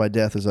rattled by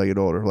death as I get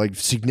older, like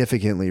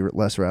significantly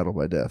less rattled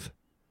by death.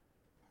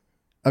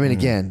 I mean,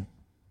 again,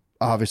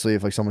 obviously,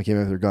 if like someone came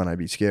in with their gun, I'd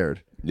be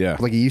scared. Yeah.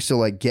 Like it used to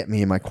like get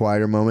me in my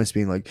quieter moments,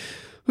 being like,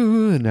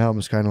 and now I'm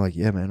just kind of like,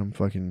 yeah, man, I'm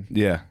fucking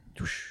Yeah.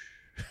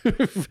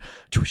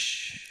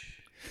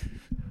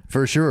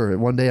 for sure.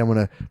 One day I'm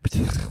gonna,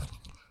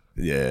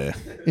 Yeah.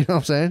 you know what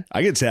I'm saying?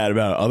 I get sad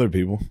about other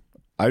people.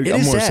 I'm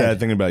is more sad. sad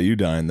thinking about you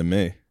dying than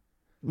me.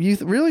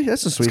 Really?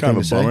 That's a sweet It's kind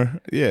thing of to a say.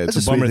 bummer. Yeah, it's That's a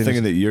a sweet bummer thing to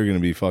thinking say. that you're going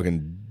to be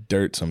fucking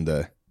dirt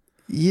someday.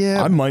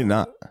 Yeah, I might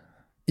not.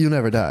 you'll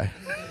never die.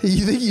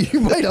 You think you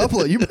might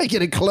upload? You might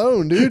get a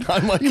clone, dude. I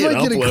might you get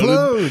might get a uploaded.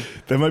 clone.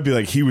 That might be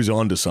like he was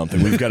onto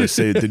something. We've got to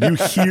say it. Did you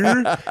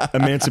hear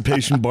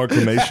Emancipation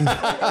Proclamation?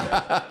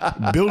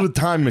 Build a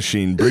time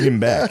machine. Bring him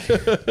back.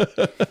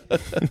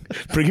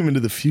 Bring him into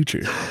the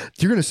future.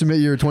 You're gonna submit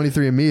your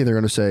 23andMe. They're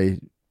gonna say,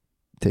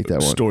 take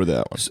that one. Store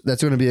that one.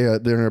 That's gonna be they're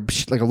gonna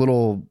like a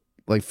little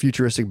like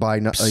futuristic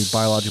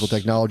biological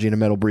technology in a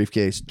metal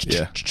briefcase.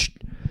 Yeah.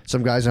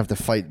 Some guys have to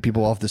fight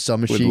people off the With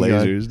submachine gun.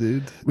 lasers,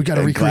 dude. We got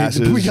to And recreate.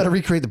 glasses. We got to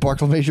recreate the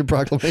Proclamation.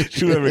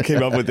 Whoever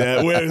came up with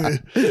that, where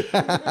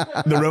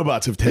the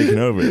robots have taken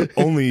over.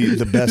 Only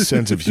the best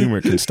sense of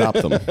humor can stop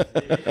them.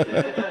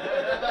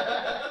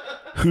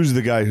 Who's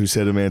the guy who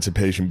said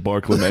emancipation?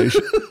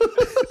 Barclamation.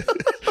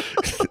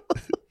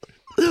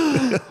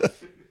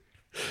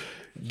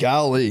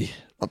 Golly,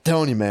 I'm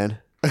telling you, man.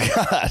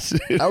 God,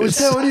 dude. I was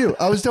telling you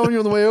on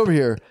the way over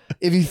here.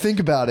 If you think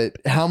about it,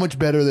 how much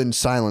better than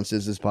silence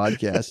is this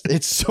podcast?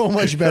 It's so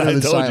much better I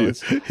than told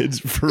silence. you. It's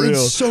for real.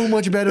 It's so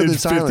much better than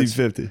It's silence.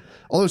 50-50.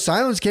 Although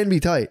silence can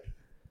be tight,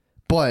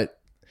 but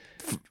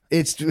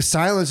it's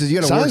silence is you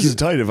got to work. Silence is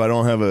tight if I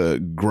don't have a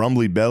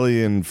grumbly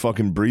belly and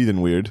fucking breathing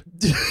weird.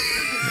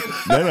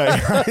 Then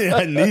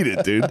I need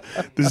it, dude.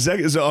 The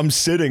second, so I'm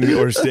sitting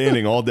or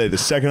standing all day. The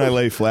second I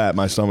lay flat,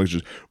 my stomach's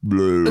just.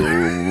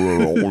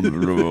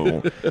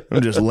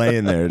 I'm just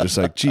laying there, just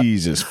like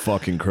Jesus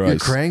fucking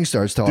Christ. Your Krang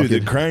starts talking.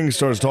 Dude, the Krang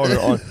starts talking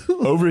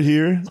over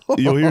here.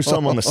 You'll hear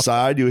something on the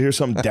side. You'll hear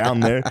something down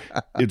there.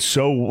 It's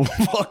so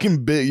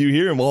fucking big. You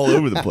hear him all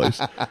over the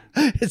place.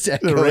 It's The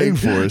echoing.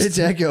 rainforest. It's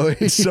echoing.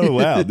 It's so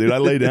loud, dude. I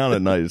lay down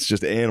at night. It's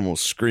just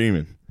animals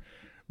screaming.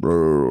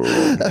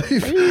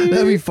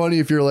 That'd be funny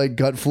if your like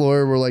gut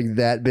flora were like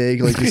that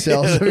big, like the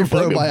cells of your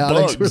fucking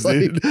probiotics bugs, were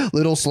like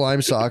little slime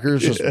soccers.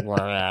 Just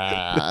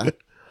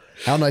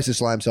how nice is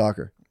slime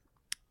soccer?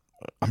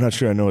 I'm not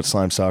sure I know what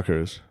slime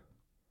soccer is.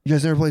 You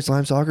guys never play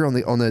slime soccer on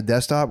the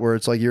desktop where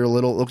it's like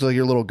looks like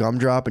your little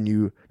gumdrop and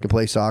you can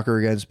play soccer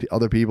against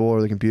other people or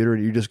the computer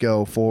and you just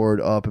go forward,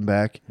 up, and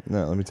back.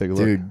 No, let me take a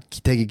look. Dude,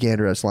 take a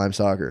gander at slime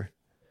soccer.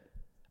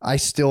 I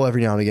still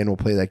every now and again will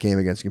play that game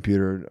against a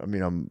computer. I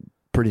mean, I'm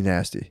pretty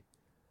nasty.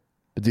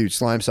 But dude,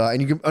 slime soccer,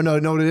 and you can know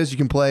what it is. You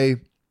can play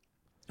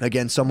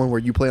against someone where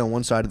you play on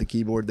one side of the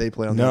keyboard, they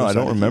play on the No, other I side.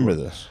 don't of the remember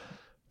keyboard. this.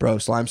 Bro,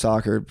 slime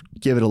soccer,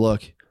 give it a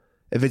look.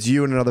 If it's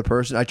you and another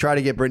person, I try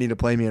to get Brittany to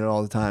play me in it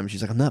all the time.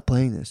 She's like, I'm not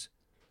playing this.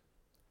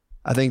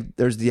 I think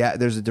there's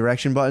the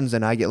direction buttons,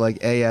 and I get like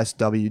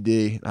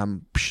ASWD.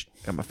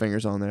 Got my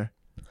fingers on there.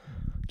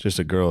 Just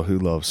a girl who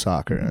loves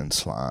soccer and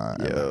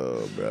slime.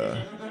 Yo,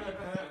 bro.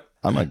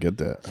 I might get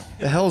that.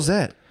 The hell's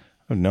that?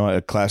 Oh, no,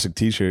 a classic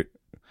T-shirt.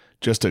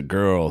 Just a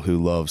girl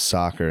who loves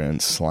soccer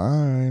and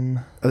slime.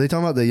 Are they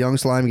talking about the Young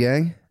Slime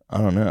Gang? I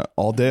don't know.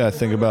 All day I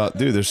think about,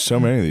 dude, there's so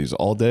many of these.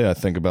 All day I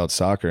think about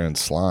soccer and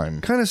slime.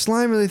 What kind of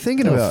slime are they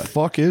thinking What the about?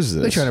 fuck is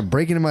They this? trying to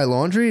break into my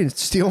laundry and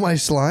steal my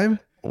slime?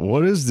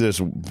 What is this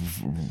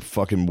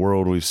fucking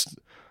world we've...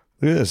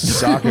 Look at this.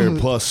 Soccer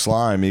plus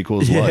slime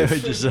equals Yeah, I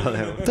life. just saw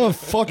that one. What the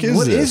fuck is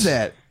What this? is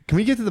that? Can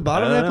we get to the I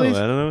bottom of don't that, know. please?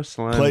 I don't know.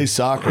 Slime. Play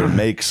soccer,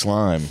 make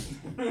slime.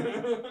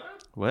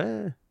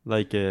 What?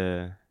 Like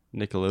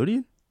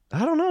Nickelodeon?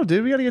 I don't know,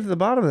 dude. We got to get to the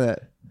bottom of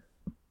that.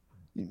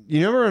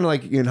 You remember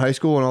in high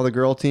school when all the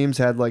girl teams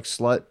had like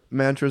slut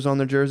mantras on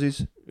their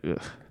jerseys?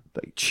 Ugh.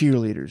 Like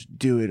cheerleaders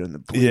do it on the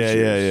bleachers.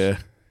 Yeah.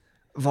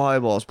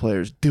 Volleyball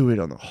players do it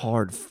on the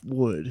hard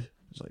wood.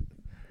 It's like,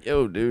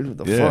 yo, dude, what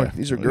the Yeah. fuck?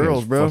 These are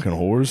girls, bro. Fucking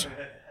whores.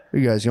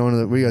 You guys going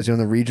to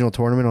the regional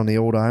tournament on the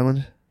old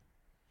island?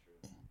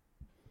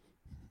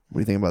 What do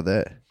you think about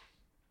that?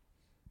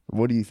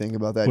 What do you think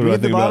about that? What Do we do I get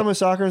to the think bottom about- of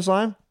soccer and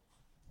slime?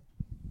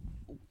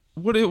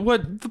 What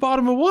the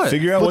bottom of what?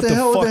 Figure out what the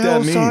hell fuck the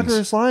hell that soccer means.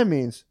 and slime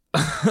means?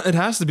 It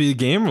has to be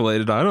game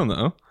related. I don't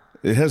know.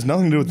 It has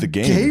nothing to do with the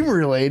game. Game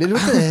related?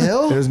 What the It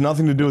hell? has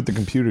nothing to do with the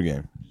computer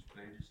game.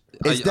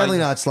 It's definitely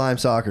not slime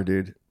soccer,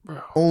 dude.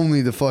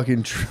 Only the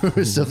fucking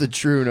truest of the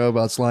true know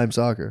about slime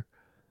soccer.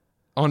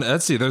 On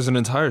Etsy, there's an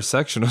entire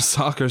section of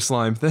soccer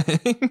slime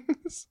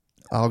things.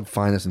 I'll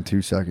find this in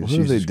 2 seconds. What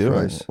are they Jesus doing?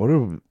 Christ. What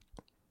are...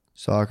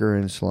 Soccer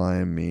and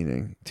slime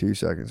meaning. 2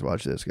 seconds.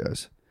 Watch this,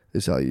 guys.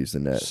 This is how you use the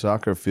net.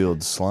 Soccer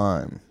field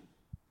slime.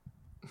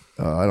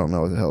 I don't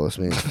know what the hell this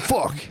means.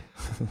 Fuck.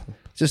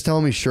 Just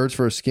telling me shirts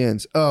for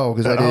skins. Oh,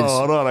 because I did. Oh,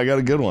 hold on. I got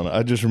a good one.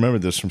 I just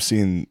remembered this from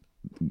seeing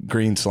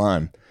green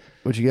slime.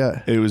 What you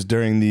got? It was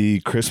during the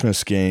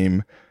Christmas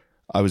game.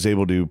 I was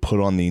able to put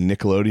on the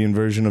Nickelodeon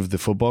version of the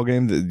football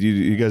game.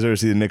 You guys ever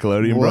see the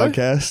Nickelodeon What?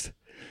 broadcast?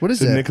 What is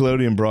So that?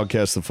 Nickelodeon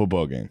broadcasts the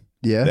football game,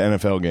 Yeah. the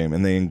NFL game,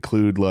 and they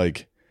include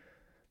like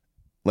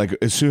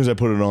as soon as I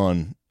put it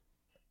on,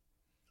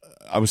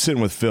 I was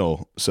sitting with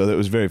Phil, so that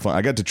was very fun.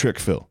 I got to trick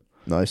Phil.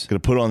 Nice. Gonna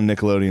put on the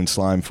Nickelodeon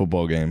slime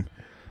football game.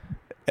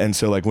 And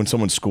so like when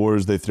someone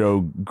scores, they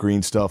throw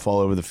green stuff all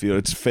over the field.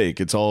 It's fake.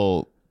 It's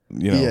all,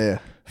 Yeah.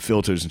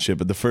 filters and shit.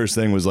 But the first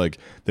thing was like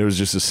there was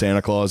just a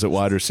Santa Claus at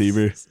wide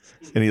receiver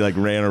and he like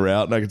ran a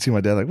route and I could see my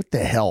dad like, what the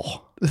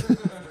hell?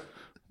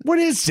 What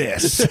is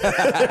this?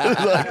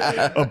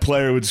 Like, a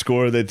player would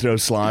score, they'd throw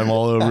slime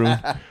all over him.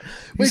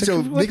 Wait, He's so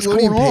like, what's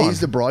Nickelodeon going on? pays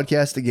to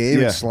broadcast the game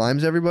Yeah. and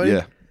slimes everybody?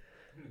 Yeah.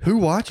 Who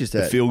watches The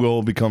that? field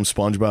goal becomes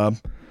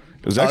SpongeBob.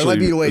 It was Oh, actually, it might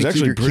be a way it was to keep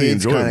actually your pretty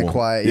kids kind enjoyable. of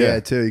quiet. Yeah,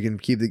 too. You can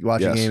watch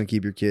the Yes. game and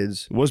keep your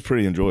kids. It was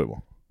pretty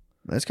enjoyable.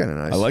 That's kind of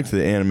nice. I liked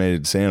the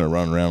animated Santa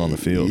running around on the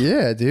field.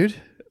 Yeah, dude.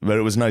 But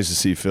it was nice to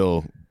see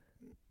Phil.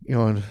 You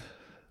know,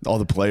 All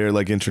the player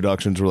like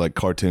introductions were like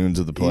cartoons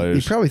of the He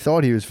players. probably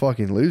thought he was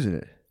fucking losing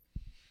it.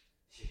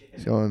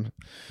 He's going,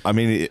 I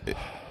mean,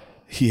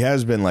 he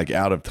has been like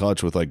out of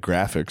touch with like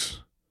graphics.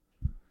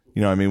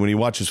 You know what I mean? When he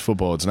watches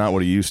football, it's not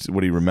what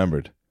what he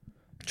remembered.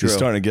 True. He's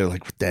starting to get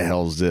like, what the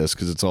hell is this?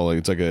 Because it's all like,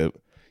 it's like a,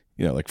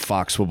 you know, like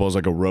Fox football is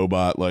like a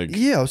robot. Like,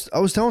 yeah, I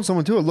was telling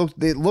someone too.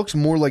 It looks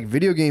more like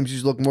video games.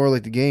 Used to look more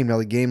like the game. Now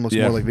the game looks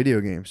Yeah. more like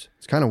video games.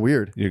 It's kind of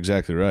weird. you're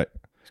exactly right.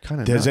 It's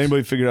kind of. Has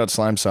anybody figured out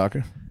slime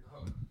soccer?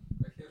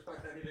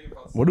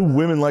 What do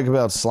women like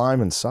about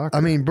slime and soccer?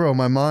 I mean, bro,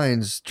 my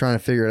mind's trying to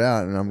figure it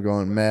out, and I'm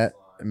going, Matt,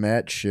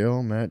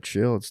 chill.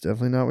 It's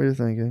definitely not what you're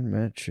thinking.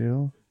 Matt,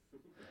 chill.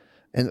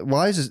 And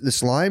why is the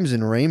slimes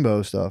and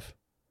rainbow stuff?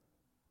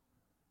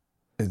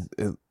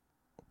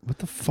 What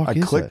the fuck I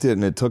is clicked it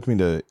and it took me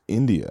to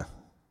India.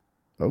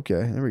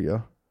 Okay, there we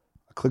go.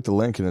 I clicked the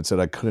link and it said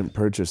I couldn't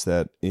purchase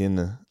that in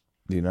the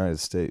United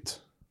States.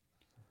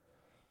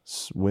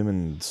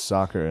 Women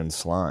soccer and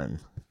slime.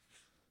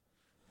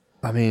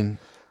 I mean,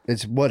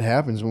 it's what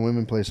happens when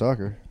women play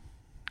soccer.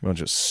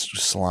 Bunch of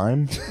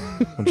slime,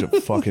 bunch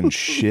of fucking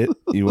shit.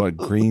 You want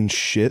green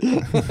shit?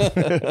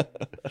 I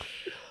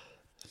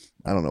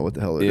don't know what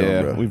the hell they're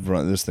Yeah, doing, bro. we've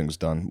run. This thing's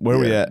done. Where are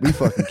we Yeah, at? We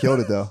fucking killed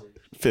it though.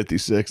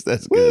 56.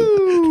 That's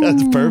good.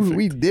 That's perfect.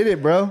 We did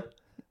it, bro.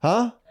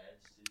 Huh?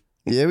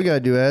 Yeah, we gotta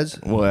do ads.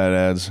 We'll add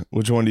ads.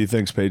 Which one do you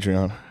think's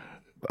Patreon?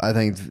 I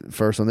think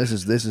first one. This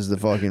is the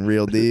fucking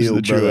real deal,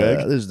 the true brother.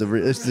 egg? This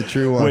is the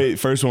true one. Wait,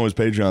 first one was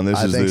Patreon. This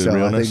I is think the so.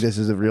 realness. I think this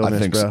is the realness, I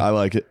think bro. so. I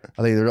like it.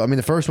 I mean,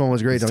 the first one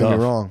was great. It's Don't get me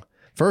tough. wrong.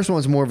 First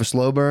one's more of a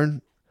slow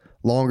burn,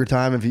 longer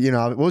time. If you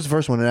know, what was the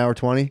first one? An hour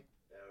 20.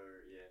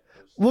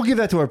 We'll give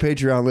that to our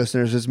Patreon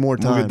listeners. It's more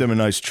We'll time. get them a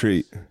nice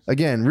treat.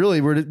 Again,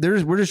 really, we're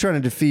just trying to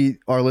defeat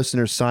our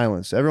listeners'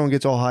 silence. Everyone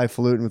gets all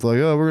highfalutin with like,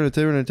 oh, we're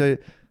gonna tell you.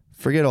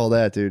 Forget all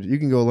that, dude. You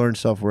can go learn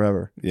stuff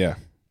wherever. Yeah.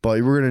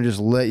 But we're gonna just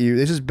let you.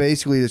 This is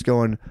basically just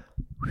going.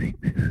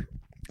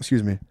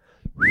 Excuse me.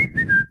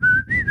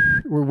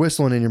 We're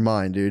whistling in your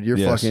mind, dude. You're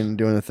Yes. fucking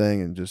doing the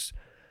thing and just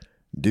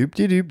doop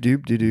de doop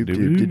doop de doop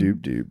doop de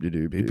doop doop de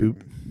doop doop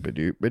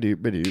ba-doop ba-doop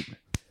ba-doop.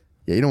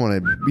 Yeah, you don't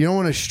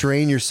want to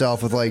strain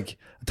yourself with like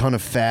a ton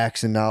of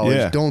facts and knowledge.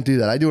 Yeah. Don't do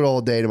that. I do it all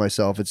day to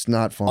myself. It's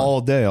not fun. All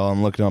day, all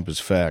I'm looking up is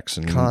facts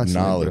and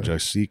Constantly, knowledge. bro. I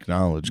seek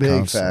knowledge. Big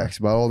constantly. facts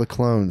about all the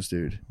clones,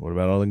 dude. What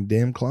about all the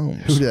damn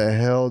clones? Who the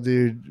hell,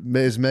 dude?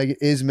 Is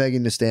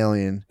Megan Thee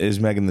Stallion Is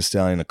Megan Thee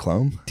Stallion a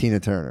clone? Tina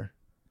Turner?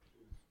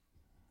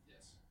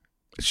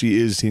 She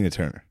is Tina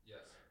Turner.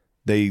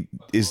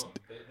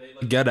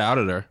 Get out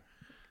of there.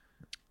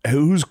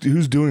 Who's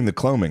doing the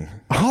cloning?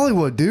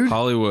 Hollywood, dude.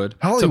 Hollywood.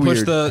 Hollywood.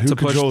 Who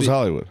controls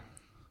Hollywood?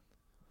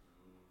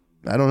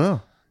 I don't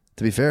know.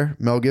 To be fair,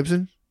 Mel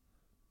Gibson.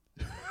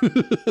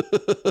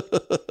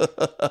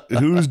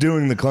 Who's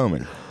doing the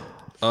cloning?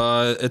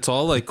 It's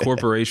all like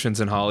corporations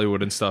in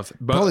Hollywood and stuff.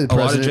 But Probably the a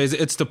lot of president. J's.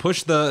 It's to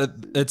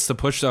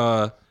push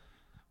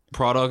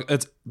product.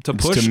 It's to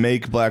It's push. to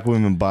make black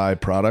women buy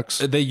products.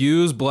 They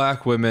use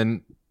black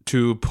women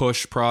to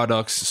push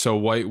products so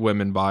white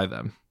women buy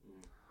them.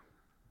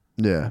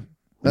 Yeah,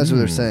 that's what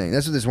they're saying.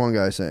 That's what this one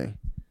guy's saying.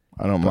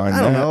 I don't mind.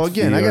 I don't that, know.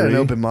 Again, I got an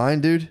Fiore. open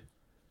mind, dude.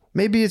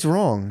 Maybe it's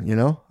wrong. You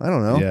know, I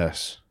don't know.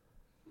 Yes.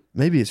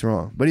 Maybe it's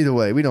wrong. But either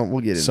way, we'll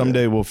get it.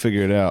 Someday we'll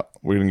figure it out.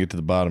 We're gonna get to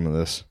the bottom of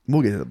this.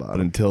 We'll get to the But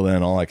bottom. until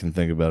then, all I can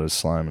think about is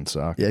slime and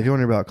soccer. Yeah, if you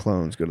want to hear about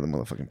clones, go to the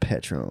motherfucking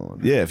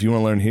Patreon. Yeah, if you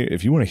want to learn here,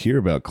 if you want to hear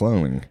about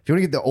cloning, If you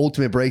want to get the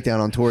ultimate breakdown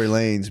on Tory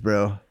Lanez,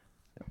 bro,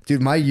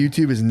 dude, my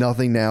YouTube is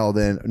nothing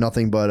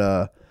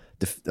but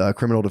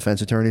criminal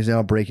defense attorneys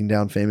now breaking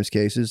down famous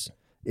cases.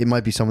 It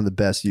might be some of the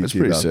best YouTube. That's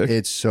pretty out- sick.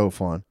 It's so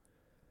fun.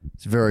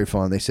 It's very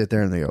fun. They sit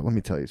there and they go, "Let me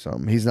tell you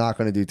something. He's not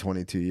going to do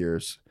 22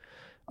 years.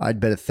 I'd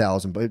bet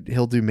 1,000, but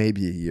he'll do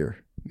maybe a year."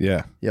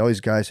 yeah, Yeah, all these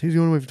guys, he's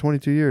going away for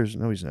 22 years.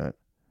 No, he's not.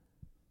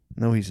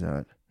 No, he's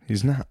not.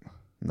 he's not.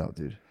 No,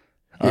 dude.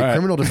 All Yeah, right.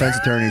 criminal defense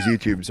attorneys'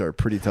 YouTubes are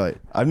pretty tight.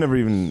 I've never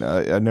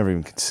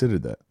even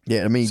considered that.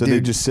 Yeah, I mean, So dude,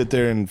 they just sit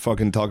there and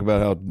fucking talk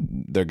about how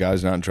their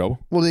guy's not in trouble.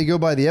 well, they go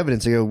by the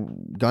evidence. They go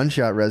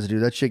gunshot residue.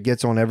 That shit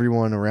gets on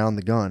everyone around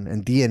the gun,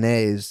 and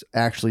DNA is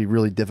actually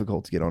really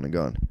difficult to get on a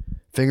gun.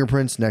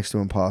 Fingerprints next to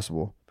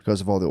impossible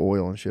because of all the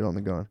oil and shit on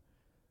the gun.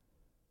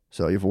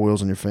 So you have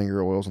oils on your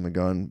finger, oils on the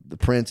gun. The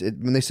prints,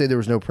 when they say there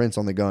was no prints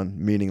on the gun,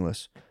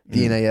 meaningless.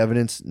 DNA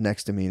evidence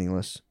next to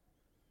meaningless.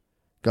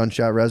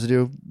 Gunshot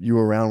residue, you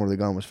were around where the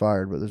gun was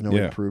fired, but there's no way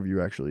Yeah. to prove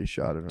you actually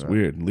shot it. Or not.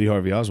 Weird. Lee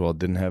Harvey Oswald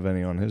didn't have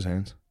any on his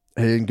hands.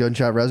 And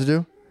gunshot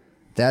residue,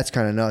 that's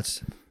kind of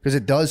nuts because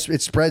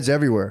it spreads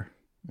everywhere.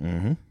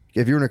 Mm-hmm.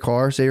 If you're in a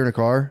car, say you're in a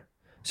car,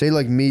 say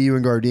like me, you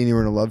and Gardini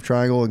were in a love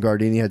triangle, and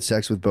Gardini had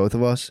sex with both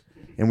of us,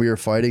 and we were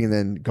fighting, and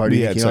then We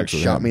Gardini had came out and sex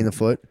with shot him. me in the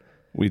foot.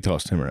 We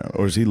tossed him around,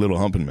 or is he little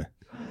humping me?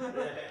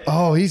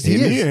 Oh, he Me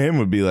is. and him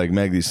would be like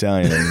Meg Thee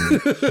Stallion.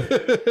 And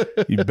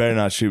you better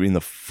not shoot me in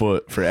the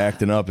foot for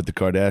acting up at the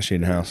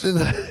Kardashian house.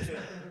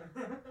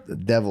 The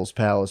Devil's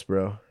Palace,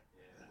 bro.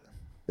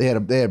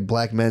 They had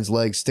black men's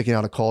legs sticking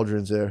out of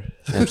cauldrons there.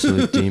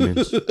 Absolute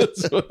demons.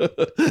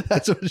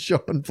 That's what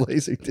Sean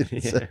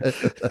Blazington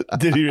said.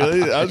 Did he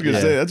really? I was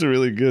gonna say that's a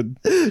really good.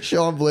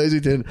 Sean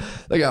Blazington,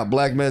 they got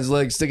black men's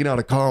legs sticking out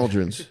of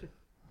cauldrons.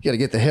 You got to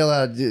get the hell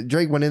out.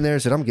 Drake went in there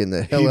and said, "I'm getting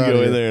the hell He'd out go of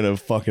in here." there in a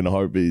fucking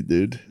heartbeat,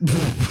 dude.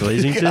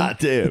 Blazington? God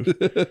damn.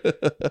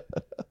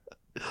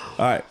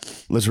 All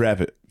right, let's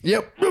wrap it.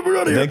 Yep, we're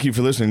out of here. Thank you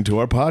for listening to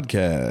our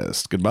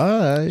podcast.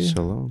 Goodbye.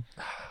 So long.